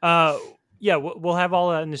 Yeah, we'll have all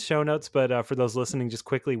that in the show notes. But for those listening, just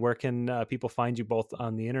quickly, where can people find you both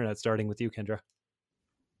on the internet? Starting with you, Kendra.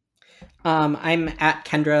 I'm at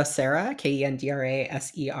Kendra Serra,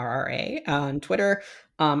 KendraSerra on Twitter.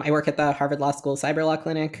 I work at the Harvard Law School Cyber Law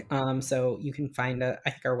Clinic. So you can find I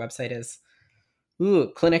think our website is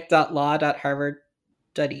clinic.law.harvard.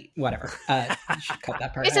 Whatever. You should cut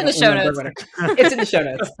that part. It's in the show notes. It's in the show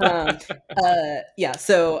notes.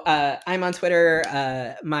 So I'm on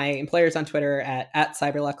Twitter. My employer's on Twitter at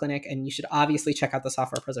Cyber Law Clinic, and you should obviously check out the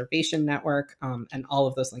Software Preservation Network. And all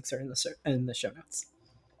of those links are in the show notes.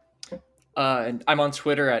 And I'm on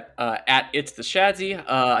Twitter at It's the Shadzy.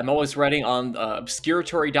 I'm always writing on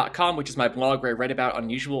obscuratory.com, which is my blog where I write about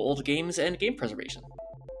unusual old games and game preservation.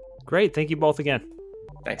 Great. Thank you both again.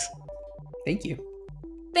 Thanks. Thank you.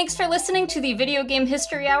 Thanks for listening to the Video Game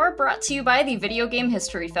History Hour, brought to you by the Video Game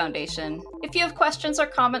History Foundation. If you have questions or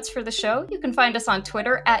comments for the show, you can find us on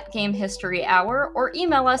Twitter at Game History Hour, or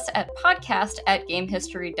email us at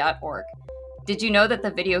podcast@gamehistory.org. Did you know that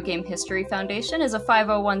the Video Game History Foundation is a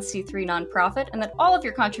 501c3 nonprofit, and that all of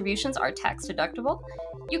your contributions are tax deductible?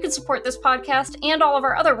 You can support this podcast and all of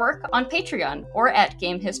our other work on Patreon or at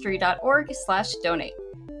gamehistory.org/donate.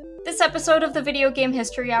 This episode of the Video Game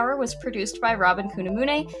History Hour was produced by Robin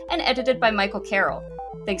Kunimune and edited by Michael Carroll.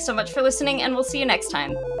 Thanks so much for listening, and we'll see you next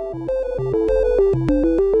time.